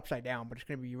 well, not upside down, but it's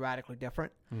going to be radically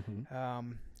different.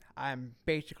 Mm-hmm. I'm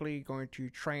basically going to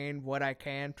train what I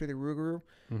can to the Ruger,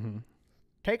 Mm-hmm.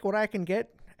 take what I can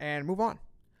get, and move on.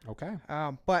 Okay.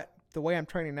 But the way I'm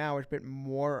training now is a bit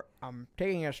more, I'm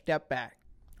taking a step back.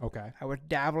 Okay. I was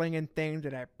dabbling in things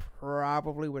that I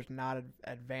probably was not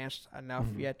advanced enough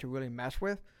yet to really mess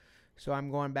with. So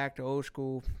I'm going back to old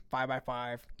school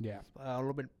 5x5. Yeah. A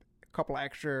little bit, a couple of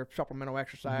extra supplemental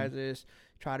exercises.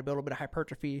 Try to build a little bit of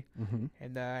hypertrophy,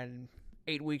 and then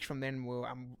 8 weeks from then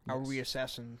I'll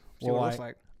reassess and see what it looks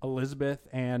like. Elizabeth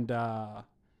and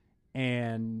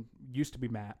used to be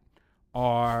Matt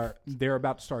they're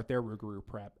about to start their Rougarou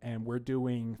prep, and we're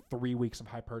doing 3 weeks of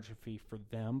hypertrophy for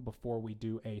them before we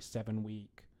do a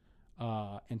 7-week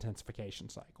intensification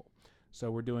cycle. So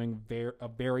we're doing a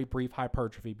very brief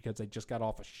hypertrophy because they just got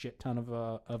off a shit ton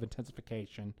of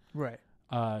intensification, right?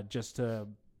 Just so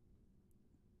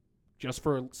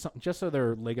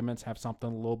their ligaments have something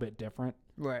a little bit different,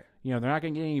 right? You know, they're not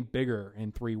going to get any bigger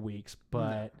in 3 weeks,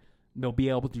 but they'll be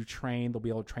able to train. They'll be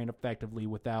able to train effectively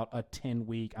without a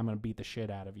 10-week. I'm going to beat the shit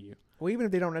out of you. Well, even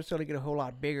if they don't necessarily get a whole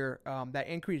lot bigger, that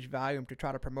increased volume to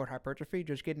try to promote hypertrophy,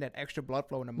 just getting that extra blood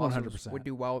flow in the muscles 100%. would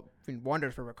do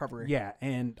wonders for recovery. Yeah,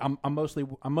 and I'm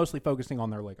mostly focusing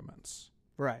on their ligaments.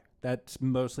 Right. That's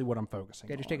mostly what I'm focusing on.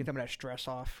 Yeah, just taking some of that stress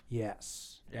off.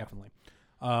 Yes, definitely.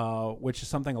 Which is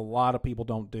something a lot of people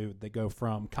don't do. They go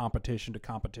from competition to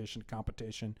competition to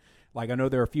competition. Like, I know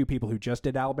there are a few people who just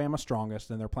did Alabama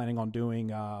Strongest, and they're planning on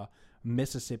doing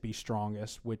Mississippi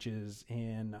Strongest, which is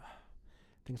in, I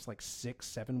think it's like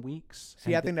 6-7 weeks.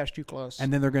 See, I think that's too close.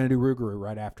 And then they're going to do Rougarou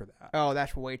right after that. Oh,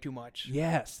 that's way too much.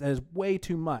 Yes, that is way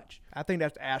too much. I think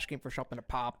that's asking for something to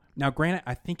pop. Now, granted,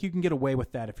 I think you can get away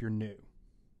with that if you're new.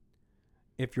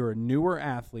 If you're a newer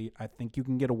athlete, I think you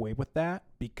can get away with that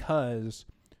because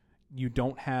you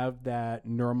don't have that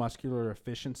neuromuscular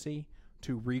efficiency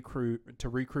to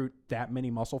recruit that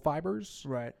many muscle fibers,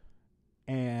 right,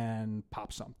 and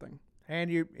pop something.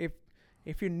 And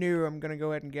if you're new, I'm going to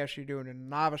go ahead and guess you're doing a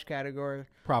novice category,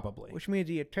 probably, which means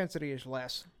the intensity is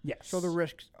less. Yes. So the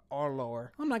risks are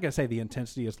lower. I'm not going to say the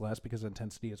intensity is less because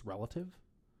intensity is relative.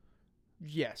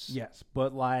 Yes. Yes,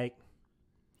 but like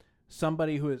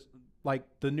somebody who is like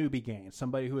the newbie gain,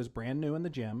 somebody who is brand new in the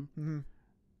gym,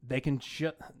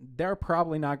 they're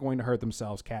probably not going to hurt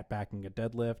themselves catbacking a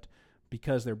deadlift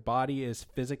because their body is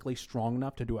physically strong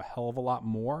enough to do a hell of a lot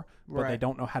more, but they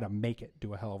don't know how to make it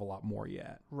do a hell of a lot more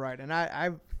yet. Right, and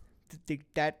I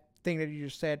that thing that you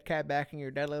just said, catbacking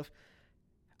your deadlift,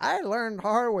 I learned the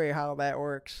hard way how that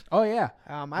works. Oh yeah,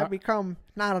 I've become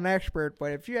not an expert,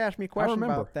 but if you ask me questions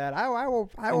about that, I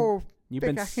will. You've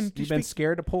been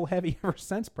scared to pull heavy ever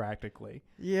since, practically.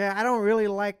 Yeah, I don't really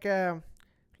like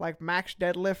max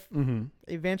deadlift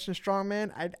events in strongman.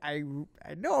 I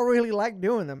don't really like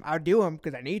doing them. I do them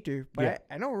because I need to, but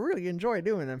I don't really enjoy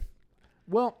doing them.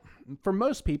 Well, for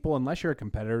most people, unless you're a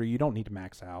competitor, you don't need to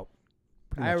max out.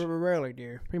 I rarely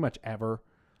do. Pretty much ever.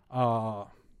 Powerlifters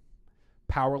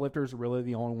are really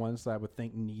the only ones that I would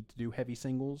think need to do heavy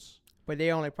singles. But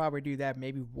they only probably do that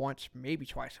maybe once, maybe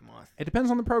twice a month. It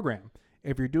depends on the program.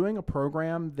 If you're doing a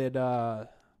program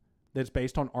that's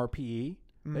based on RPE,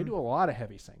 they do a lot of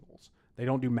heavy singles. They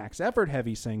don't do max effort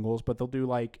heavy singles, but they'll do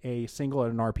like a single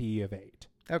at an RPE of 8.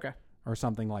 Okay. Or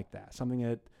something like that. Something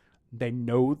that they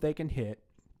know they can hit.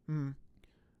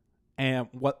 And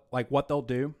what they'll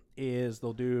do is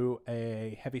they'll do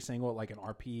a heavy single at like an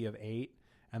RPE of 8,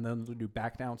 and then they'll do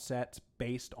back down sets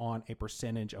based on a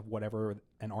percentage of whatever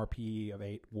an RPE of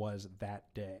 8 was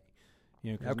that day.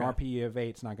 You know, because an RPE of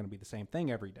 8 is not going to be the same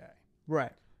thing every day.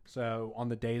 Right. So on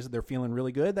the days that they're feeling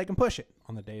really good, they can push it.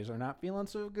 On the days they're not feeling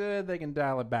so good, they can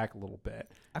dial it back a little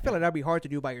bit. I feel like that'd be hard to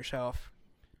do by yourself.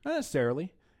 Not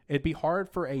necessarily. It'd be hard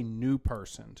for a new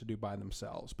person to do by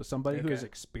themselves, but somebody who is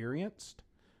experienced,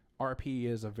 RPE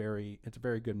is a very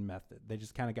good method. They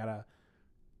just kind of gotta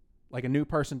like a new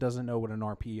person doesn't know what an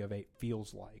RPE of 8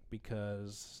 feels like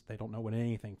because they don't know what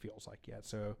anything feels like yet.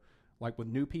 So like with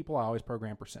new people, I always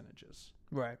program percentages.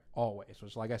 Right. Always.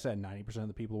 Which, like I said, 90% of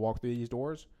the people who walk through these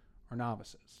doors are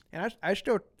novices. And I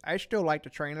still like to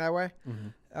train that way,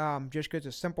 just because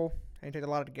it's simple and take a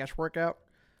lot of the guesswork out.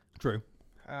 True.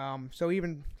 So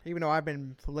even though I've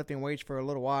been lifting weights for a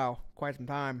little while, quite some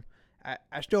time,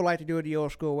 I still like to do it the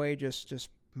old school way, just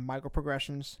micro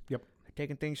progressions. Yep.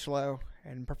 Taking things slow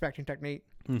and perfecting technique.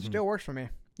 Still works for me.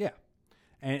 Yeah.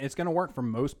 And it's going to work for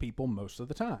most people most of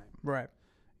the time. Right.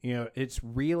 You know, it's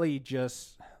really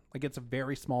just like it's a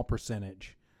very small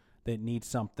percentage that needs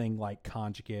something like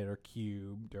conjugate or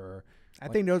cubed or. I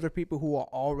think those are people who are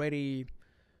already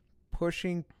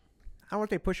pushing. I don't want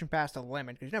to say pushing past the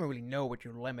limit because you never really know what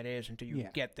your limit is until you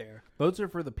get there. Those are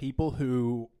for the people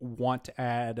who want to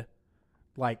add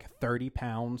like 30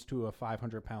 pounds to a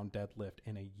 500-pound deadlift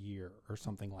in a year or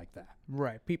something like that.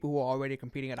 Right. People who are already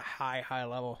competing at a high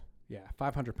level. Yeah,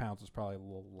 500 pounds is probably a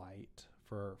little light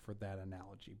for that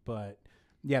analogy. But,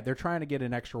 yeah, they're trying to get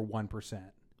an extra 1%.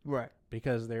 Right.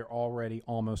 Because they're already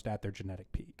almost at their genetic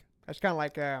peak. That's kind of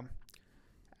like, I'm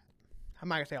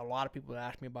not going to say a lot of people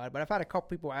ask me about it, but I've had a couple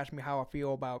people ask me how I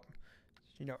feel about,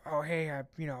 oh, hey, I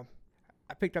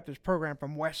picked up this program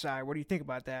from Westside. What do you think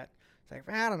about that? It's like,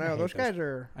 I don't know. Those guys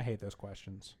are... I hate those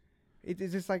questions.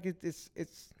 It's just like, it's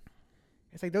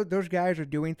like those guys are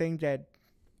doing things that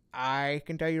I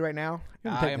can tell you right now, I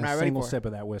am not ready for. You haven't taken a single sip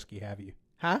of that whiskey, have you?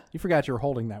 Huh? You forgot you were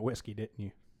holding that whiskey, didn't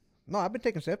you? No, I've been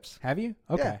taking sips. Have you?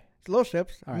 Okay. Yeah, it's little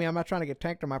sips. All I mean, right. I'm not trying to get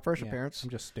tanked on my first appearance. I'm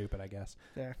just stupid, I guess.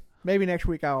 Yeah. Maybe next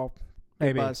week I'll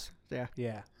buzz. Yeah.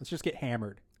 Yeah. Let's just get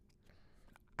hammered.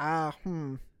 I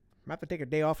have to take a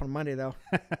day off on Monday, though.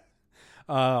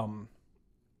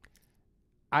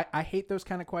 I hate those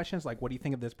kind of questions. Like, what do you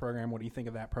think of this program? What do you think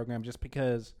of that program? Just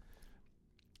because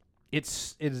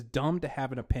it's dumb to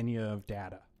have an opinion of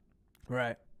data.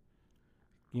 Right.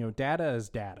 Data is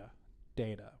data.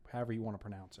 Data, however you want to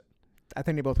pronounce it. I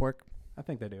think they both work. I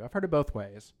think they do. I've heard it both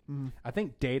ways. Mm-hmm. I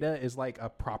think data is like a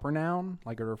proper noun,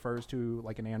 like it refers to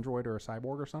like an android or a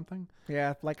cyborg or something.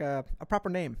 Yeah, like a proper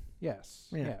name. Yes.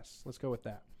 Yeah. Yes. Let's go with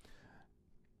that.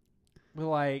 But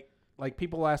like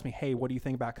people ask me, hey, what do you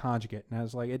think about conjugate? And I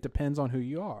was like, it depends on who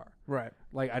you are. Right.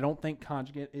 Like, I don't think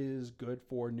conjugate is good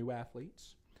for new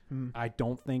athletes. Mm. I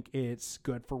don't think it's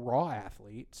good for raw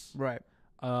athletes. Right.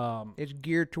 It's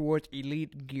geared towards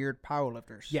elite geared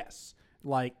powerlifters. Yes.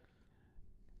 Like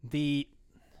the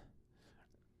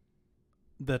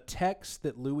text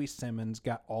that Louis Simmons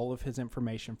got all of his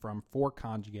information from for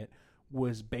conjugate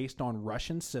was based on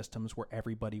Russian systems where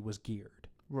everybody was geared.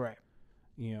 Right.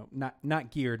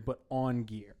 Not geared, but on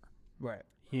gear. Right.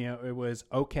 It was,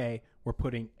 okay, we're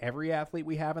putting every athlete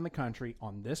we have in the country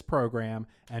on this program,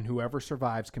 and whoever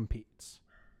survives competes.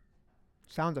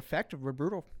 Sounds effective but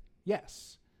brutal.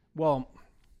 Yes. Well,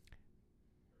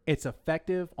 it's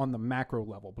effective on the macro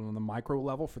level, but on the micro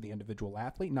level for the individual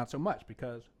athlete, not so much,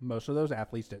 because most of those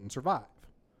athletes didn't survive.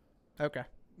 Okay.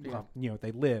 Yeah. Well,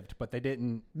 they lived, but they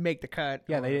didn't make the cut.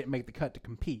 Yeah, they didn't make the cut to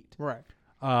compete. Right.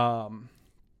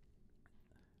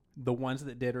 The ones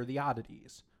that did are the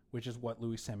oddities, which is what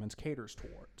Louis Simmons caters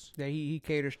towards. Yeah, he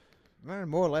caters more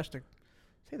or less to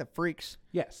say the freaks.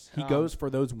 Yes, he goes for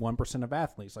those 1% of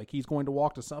athletes. Like, he's going to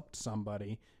walk up to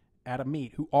somebody at a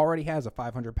meet who already has a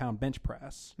 500-pound bench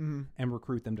press and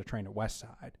recruit them to train at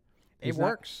Westside. It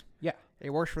works. Yeah. It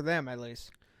works for them, at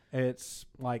least. It's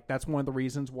like, that's one of the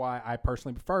reasons why I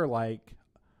personally prefer, like,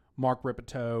 Mark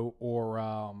Ripito or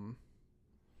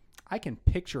I can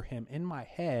picture him in my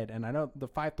head, and I know the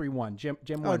 531, Jim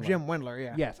Wendler. Oh, Jim Wendler,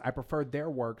 yeah. Yes, I prefer their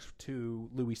works to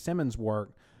Louis Simmons'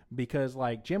 work because,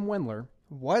 like, Jim Wendler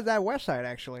was at Westside,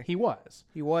 actually. He was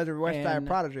a Westside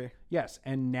prodigy. Yes,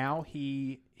 and now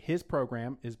his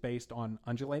program is based on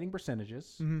undulating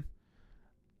percentages,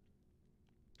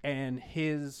 and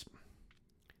his,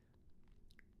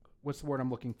 what's the word I'm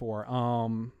looking for?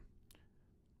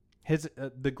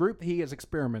 The group he is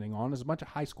experimenting on is a bunch of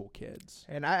high school kids.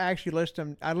 And I actually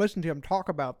listened to him talk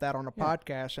about that on a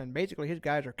podcast, and basically his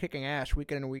guys are kicking ass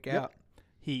week in and week out.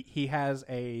 He has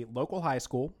a local high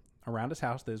school around his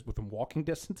house that is within walking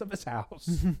distance of his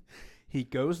house. He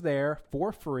goes there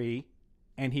for free,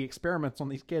 and he experiments on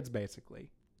these kids, basically.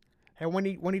 And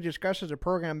when he discusses the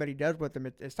program that he does with them,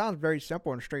 it sounds very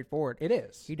simple and straightforward. It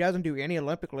is. He doesn't do any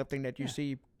Olympic lifting that you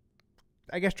see,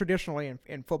 I guess, traditionally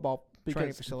in football training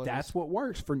because facilities. That's what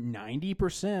works for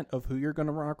 90% of who you're going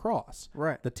to run across.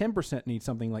 Right. The 10% need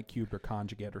something like cubed or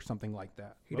conjugate or something like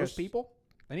that. Most people,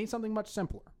 they need something much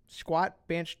simpler. Squat,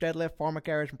 bench, deadlift, farmer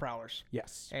carries, and prowlers.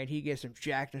 Yes. And he gets them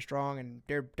jacked and strong, and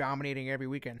they're dominating every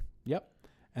weekend. Yep.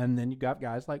 And then you got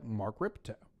guys like Mark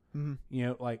Rippetoe. Mm-hmm. You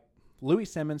know, like Louis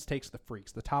Simmons takes the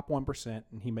freaks, the top 1%,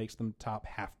 and he makes them top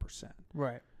 0.5%.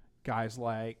 Right. Guys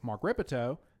like Mark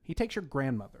Rippetoe, he takes your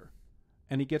grandmother,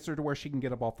 and he gets her to where she can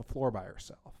get up off the floor by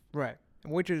herself. Right.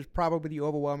 Which is probably the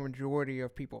overwhelming majority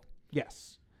of people.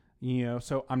 Yes. You know,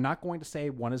 so I'm not going to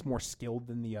say one is more skilled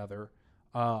than the other.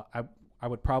 I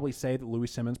would probably say that Louis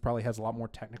Simmons probably has a lot more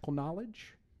technical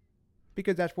knowledge.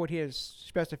 Because that's what his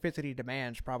specificity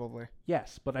demands, probably.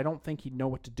 Yes, but I don't think he'd know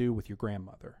what to do with your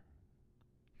grandmother.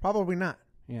 Probably not.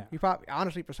 Yeah. He probably,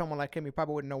 honestly, for someone like him, he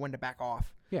probably wouldn't know when to back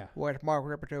off. Yeah. Whereas Mark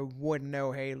Rippetoe wouldn't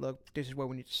know, hey, look, this is where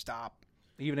we need to stop.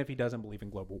 Even if he doesn't believe in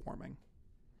global warming.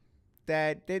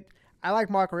 I like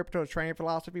Mark Rippetoe's training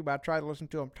philosophy, but I try to listen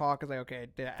to him talk. It's like, okay,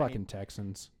 Fucking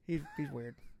Texans. He's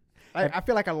weird. I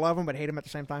feel like I love him, but hate him at the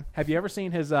same time. Have you ever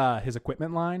seen his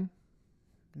equipment line?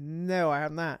 No, I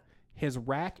have not. His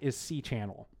rack is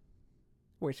C-channel.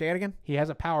 Wait, say that again? He has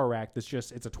a power rack it's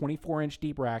a 24-inch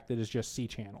deep rack that is just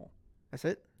C-channel. That's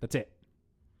it? That's it.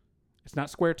 It's not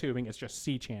square tubing, it's just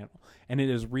C-channel. And it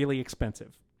is really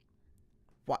expensive.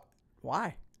 What?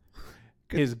 Why?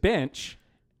 His bench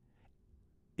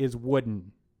is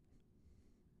wooden.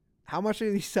 How much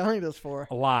are they selling this for?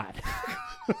 A lot.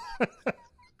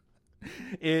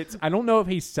 I don't know if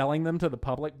he's selling them to the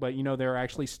public, but they're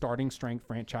actually starting strength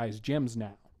franchise gyms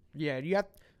now. Yeah,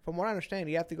 from what I understand,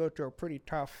 you have to go to a pretty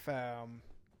tough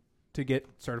to get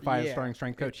certified as starting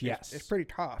strength coach. Yes. It's pretty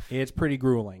tough. It's pretty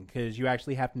grueling because you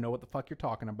actually have to know what the fuck you're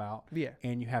talking about. Yeah.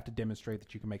 And you have to demonstrate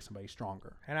that you can make somebody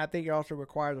stronger. And I think it also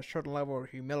requires a certain level of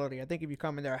humility. I think if you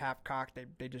come in there half-cocked,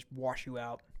 they just wash you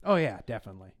out. Oh, yeah,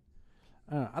 definitely.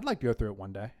 I'd like to go through it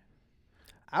one day.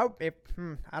 I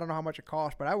don't know how much it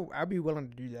costs, but I'd be willing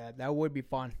to do that. That would be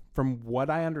fun. From what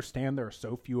I understand, there are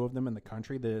so few of them in the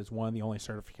country that is one of the only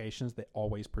certifications that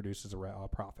always produces a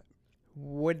profit.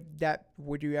 Would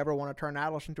you ever want to turn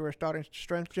Atlas into a starting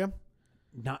strength gym?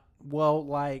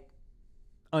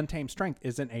 Untamed Strength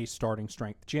isn't a starting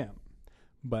strength gym,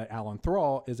 but Alan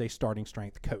Thrall is a starting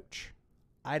strength coach.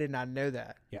 I did not know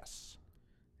that. Yes.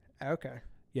 Okay.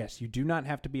 Yes, you do not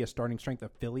have to be a starting strength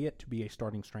affiliate to be a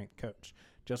starting strength coach.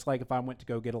 Just like if I went to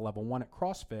go get a level 1 at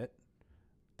CrossFit,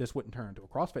 this wouldn't turn into a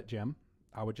CrossFit gym.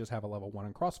 I would just have a level 1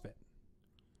 in CrossFit.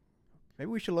 Maybe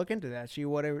we should look into that, see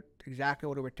exactly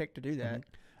what it would take to do that.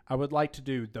 Mm-hmm. I would like to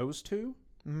do those two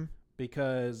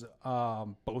because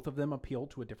both of them appeal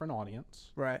to a different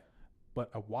audience. Right. But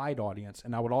a wide audience.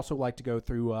 And I would also like to go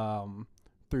through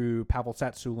Pavel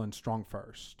Satsulin's Strong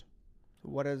First.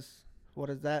 What is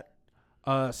that?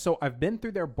 So I've been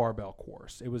through their barbell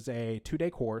course. It was a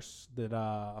 2-day course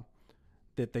that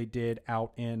they did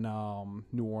out in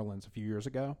New Orleans a few years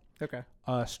ago. Okay.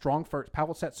 Strong First.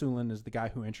 Pavel Satsulin is the guy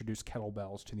who introduced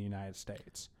kettlebells to the United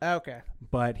States. Okay.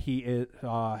 But he is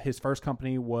his first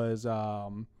company was I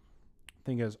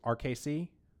think it was RKC,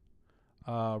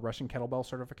 Russian kettlebell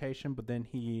certification. But then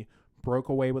he broke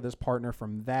away with his partner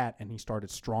from that, and he started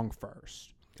Strong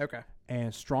First. Okay.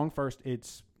 And Strong First,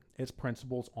 its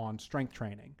principles on strength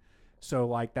training.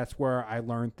 So that's where I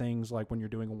learned things like when you're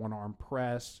doing a one-arm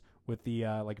press with the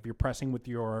if you're pressing with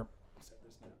your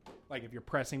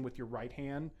right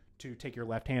hand to take your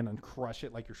left hand and crush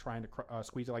it like you're trying to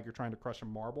squeeze it like you're trying to crush a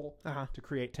marble to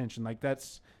create tension.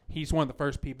 He's one of the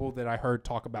first people that I heard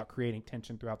talk about creating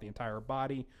tension throughout the entire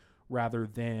body rather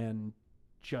than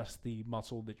just the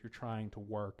muscle that you're trying to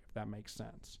work, if that makes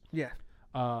sense. Yeah.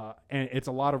 And it's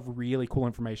a lot of really cool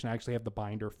information. I actually have the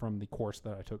binder from the course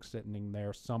that I took sitting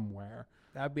there somewhere.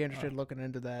 I'd be interested in looking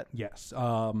into that. Yes.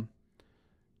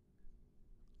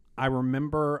 I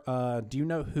remember, do you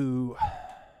know who,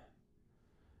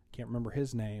 can't remember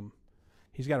his name.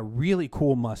 He's got a really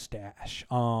cool mustache.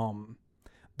 The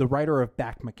writer of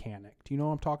Back Mechanic. Do you know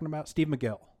what I'm talking about? Steve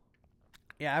McGill.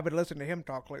 Yeah, I've been listening to him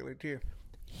talk lately too.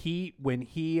 When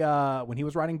he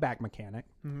was writing Back Mechanic,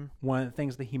 one of the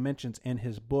things that he mentions in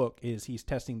his book is he's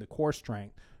testing the core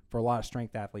strength for a lot of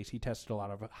strength athletes. He tested a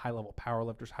lot of high-level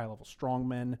powerlifters, high-level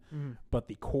strongmen, but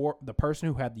the person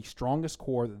who had the strongest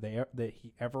core that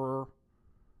he ever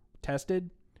tested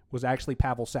was actually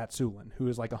Pavel Satsulin, who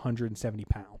is 170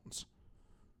 pounds.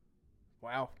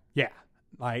 Wow. Yeah,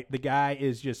 the guy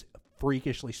is just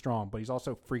freakishly strong, but he's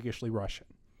also freakishly Russian.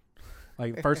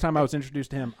 The first time I was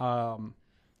introduced to him,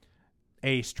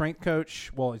 a strength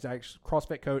coach, he's actually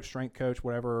CrossFit coach, strength coach,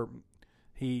 whatever.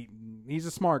 He's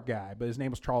a smart guy, but his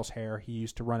name was Charles Hare. He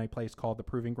used to run a place called the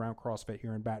Proving Ground CrossFit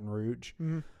here in Baton Rouge.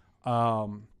 It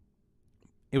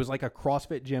was like a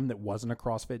CrossFit gym that wasn't a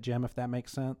CrossFit gym, if that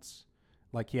makes sense.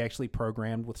 Like he actually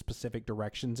programmed with specific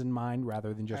directions in mind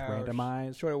rather than just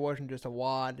randomized. So it wasn't just a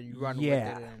wad and you run with it.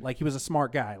 Yeah, like he was a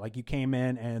smart guy. Like you came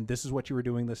in and this is what you were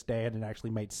doing this day, and it actually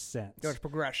made sense. There was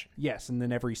progression. Yes, and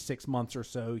then every 6 months or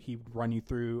so, he'd run you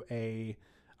through I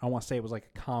don't want to say it was like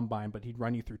a combine, but he'd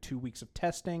run you through 2 weeks of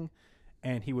testing,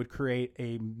 and he would create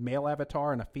a male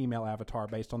avatar and a female avatar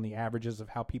based on the averages of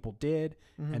how people did,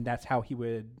 and that's how he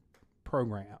would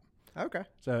program. Okay.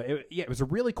 So it was a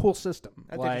really cool system.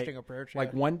 That's an interesting approach.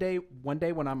 Like one day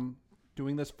when I'm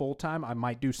doing this full time, I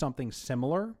might do something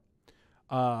similar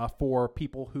for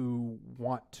people who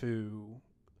want to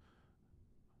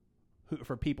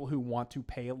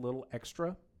pay a little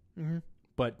extra,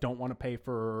 but don't want to pay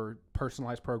for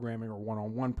personalized programming or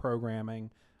one-on-one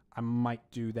programming. I might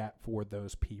do that for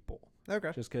those people.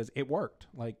 Okay. Just because it worked.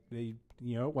 Like it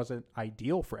wasn't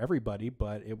ideal for everybody,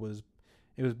 but it was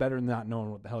better than not knowing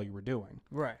what the hell you were doing.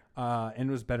 Right. And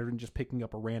it was better than just picking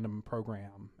up a random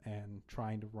program and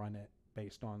trying to run it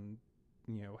based on,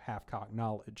 half-cocked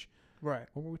knowledge. Right.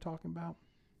 What were we talking about?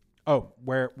 Oh,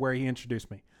 where he introduced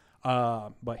me.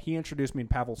 But he introduced me to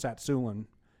Pavel Satsulin,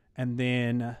 and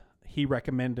then he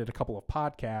recommended a couple of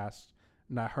podcasts,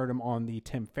 and I heard him on the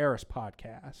Tim Ferriss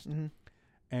podcast. Mm-hmm.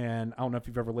 And I don't know if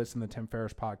you've ever listened to the Tim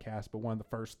Ferriss podcast, but one of the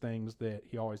first things that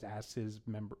he always asks his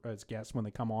guests when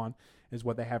they come on is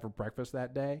what they have for breakfast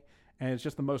that day. And it's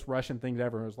just the most Russian thing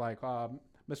ever. It was like, Mr.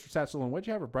 Satsulin, what'd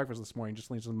you have for breakfast this morning?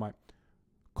 Just leans in my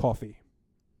coffee.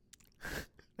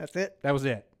 That's it? That was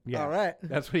it. Yeah. All right.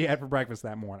 That's what he had for breakfast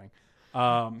that morning.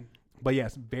 But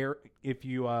yes, if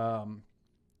you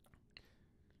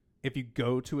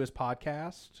go to his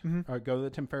podcast or go to the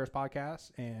Tim Ferriss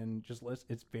podcast and just listen,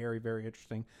 it's very, very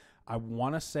interesting. I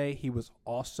want to say he was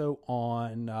also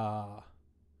on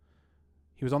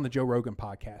the Joe Rogan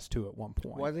podcast too at one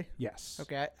point. Was he? Yes.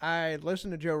 Okay. I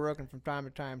listen to Joe Rogan from time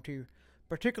to time too,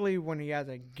 particularly when he has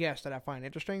a guest that I find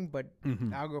interesting, but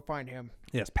I'll go find him.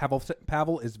 Yes.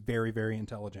 Pavel is very, very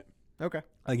intelligent. Okay.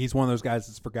 Like he's one of those guys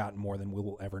that's forgotten more than we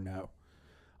will ever know.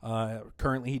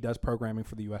 Currently he does programming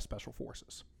for the U.S. Special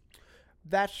Forces.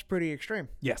 That's pretty extreme.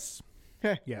 Yes.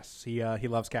 Yes. He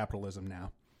loves capitalism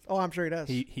now. Oh, I'm sure he does.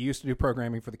 He used to do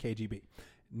programming for the KGB.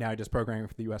 Now he does programming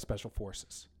for the U.S. Special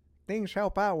Forces. Things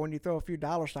help out when you throw a few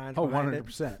dollar signs. Oh, behind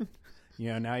 100%.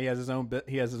 Now he has his own.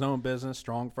 He has his own business,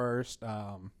 Strong First.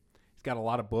 He's got a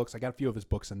lot of books. I got a few of his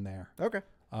books in there. Okay.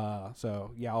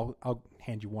 So yeah, I'll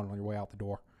hand you one on your way out the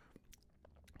door.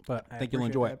 But I think you'll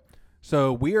appreciate enjoy that. it.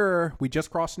 So we just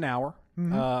crossed an hour.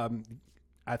 Mm-hmm.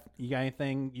 You got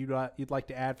anything you'd like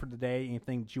to add for today?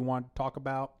 Anything that you want to talk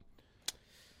about?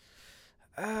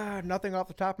 Nothing off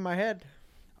the top of my head.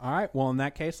 All right. Well, in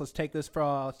that case, let's take this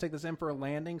in for a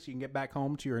landing, so you can get back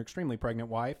home to your extremely pregnant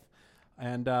wife.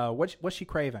 And what's she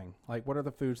craving? Like, what are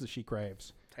the foods that she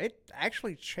craves? It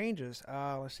actually changes.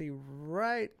 Let's see.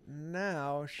 Right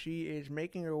now, she is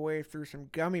making her way through some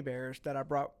gummy bears that I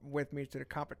brought with me to the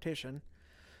competition.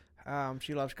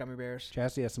 She loves gummy bears.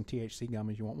 Chastity has some THC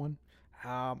gummies. You want one?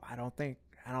 I don't think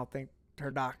her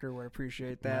doctor would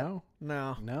appreciate that.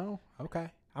 No.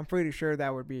 Okay. I'm pretty sure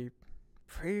that would be.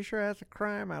 Pretty sure that's a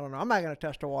crime. I don't know. I'm not going to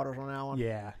test the waters on that one.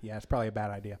 Yeah. It's probably a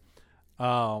bad idea.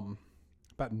 About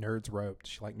Nerds Rope.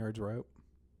 Does she like Nerds Rope?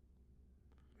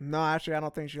 No, actually, I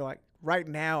don't think she right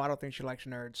now, I don't think she likes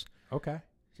nerds. Okay.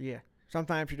 So, yeah.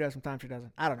 Sometimes she does, sometimes she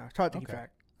doesn't. I don't know. It's hard to keep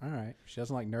track. All right. If she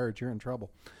doesn't like nerds, you're in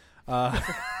trouble.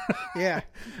 Yeah.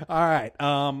 All right.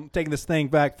 Taking this thing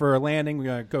back for a landing. We're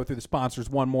going to go through the sponsors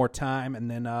one more time, and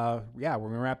then, we're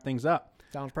going to wrap things up.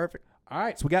 Sounds perfect. All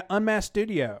right. So we got Unmasked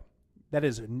Studio. That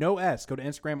is no S. Go to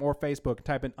Instagram or Facebook and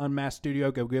type in Unmasked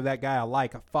Studio. Go give that guy a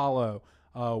like, a follow,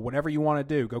 whatever you want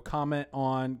to do. Go comment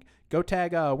on. Go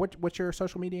tag. What's your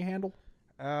social media handle?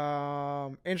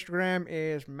 Instagram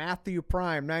is Matthew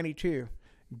Prime 92.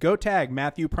 Go tag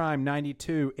Matthew Prime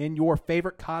 92 in your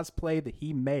favorite cosplay that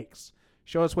he makes.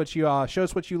 Show us what you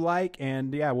like,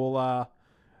 and we'll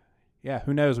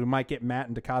who knows? We might get Matt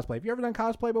into cosplay. Have you ever done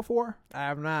cosplay before? I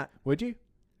have not. Would you?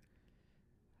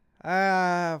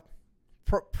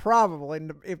 Probably.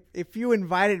 If you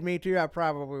invited me to, I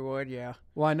probably would, yeah.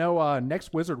 Well, I know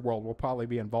Next Wizard World will probably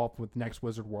be involved with Next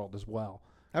Wizard World as well.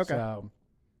 Okay. So,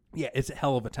 yeah, it's a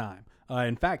hell of a time.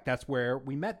 In fact, that's where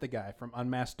we met the guy from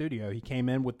Unmasked Studio. He came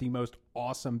in with the most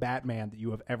awesome Batman that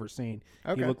you have ever seen.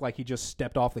 Okay. He looked like he just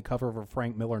stepped off the cover of a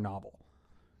Frank Miller novel.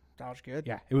 That was good.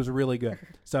 Yeah, it was really good.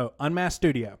 So, Unmasked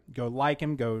Studio. Go like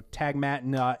him. Go tag Matt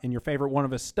in your favorite one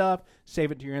of his stuff.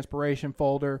 Save it to your inspiration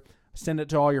folder. Send it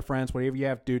to all your friends, whatever you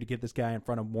have to do to get this guy in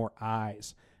front of more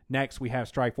eyes. Next, we have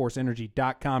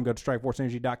StrikeForceEnergy.com. Go to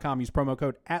StrikeForceEnergy.com. Use promo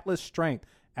code AtlasStrength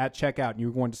at checkout, and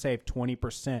you're going to save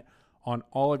 20% on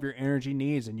all of your energy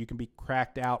needs, and you can be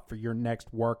cracked out for your next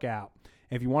workout.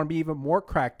 If you want to be even more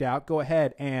cracked out, go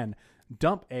ahead and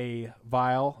dump a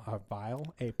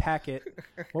packet.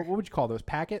 What would you call those,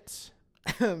 packets?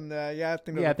 I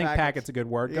think packet's a good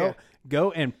word. Yeah.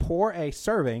 Go and pour a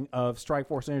serving of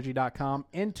StrikeForceEnergy.com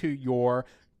into your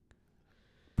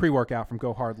pre-workout from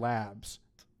Go Hard Labs.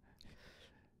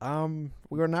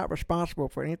 We are not responsible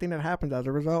for anything that happens as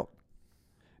a result.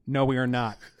 No, we are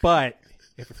not. But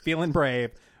if you're feeling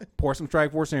brave, pour some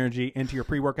Strike Force Energy into your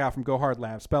pre-workout from Go Hard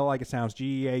Labs. Spell it like it sounds,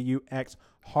 GEAUX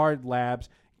Hard Labs.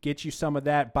 Get you some of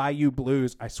that Bayou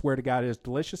Blues. I swear to God, it is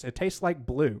delicious. It tastes like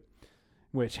blue,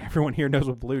 which everyone here knows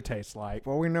what blue tastes like.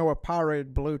 Well, we know what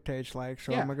Powerade Blue tastes like,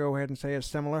 so Yeah. I'm going to go ahead and say it's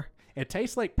similar. It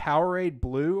tastes like Powerade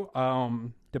Blue.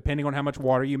 Depending on how much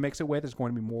water you mix it with, it's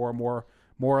going to be more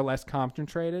or less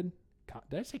concentrated.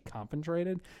 Did I say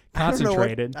concentrated?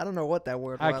 Concentrated. I don't know what that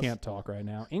word I was. can't talk right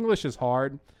now. English is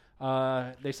hard.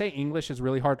 They say English is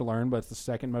really hard to learn, but it's the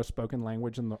second most spoken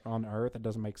language on Earth. It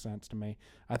doesn't make sense to me.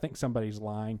 I think somebody's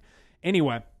lying.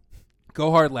 Anyway,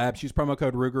 Go Hard Labs. Use promo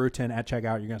code RUGURU10 at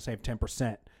checkout. You're going to save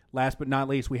 10%. Last but not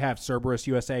least, we have Cerberus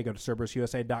USA. Go to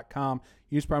CerberusUSA.com.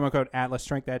 Use promo code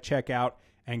AtlasStrength at checkout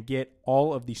and get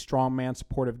all of the strongman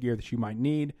supportive gear that you might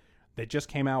need. They just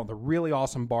came out with a really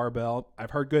awesome barbell.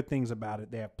 I've heard good things about it.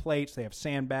 They have plates, they have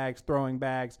sandbags, throwing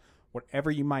bags,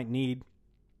 whatever you might need.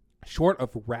 Short of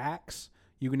racks,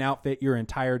 you can outfit your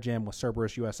entire gym with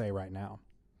Cerberus USA right now.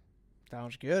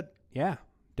 Sounds good. Yeah,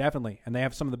 definitely. And they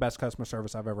have some of the best customer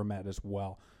service I've ever met as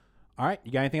well. All right,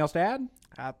 you got anything else to add?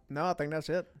 No, I think that's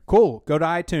it. Cool. Go to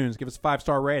iTunes. Give us a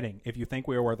 5-star rating if you think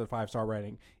we are worth a 5-star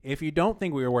rating. If you don't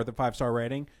think we are worth a 5-star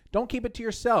rating, don't keep it to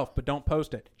yourself, but don't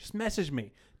post it. Just message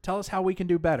me. Tell us how we can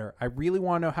do better. I really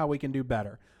want to know how we can do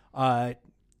better.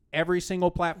 Every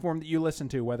single platform that you listen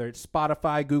to, whether it's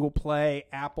Spotify, Google Play,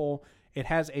 Apple, it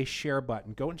has a share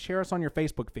button. Go and share us on your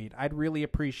Facebook feed. I'd really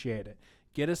appreciate it.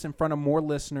 Get us in front of more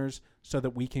listeners so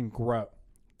that we can grow.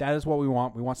 That is what we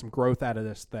want. We want some growth out of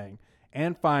this thing.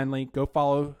 And finally, go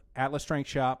follow Atlas Strength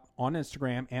Shop on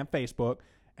Instagram and Facebook.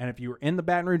 And if you're in the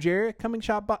Baton Rouge area, come and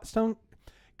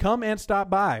stop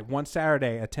by one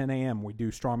Saturday at 10 a.m. We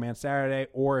do Strongman Saturday.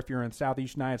 Or if you're in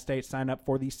Southeast United States, sign up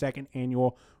for the second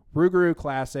annual Rougarou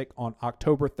Classic on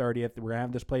October 30th. We're going to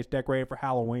have this place decorated for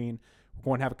Halloween. We're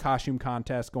going to have a costume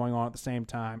contest going on at the same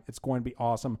time. It's going to be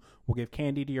awesome. We'll give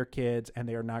candy to your kids, and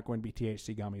they are not going to be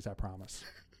THC gummies, I promise.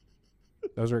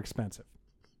 Those are expensive.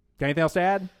 Got anything else to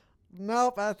add?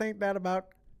 Nope, I think that about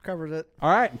covers it.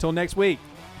 All right, until next week.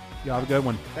 Y'all have a good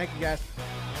one. Thank you, guys.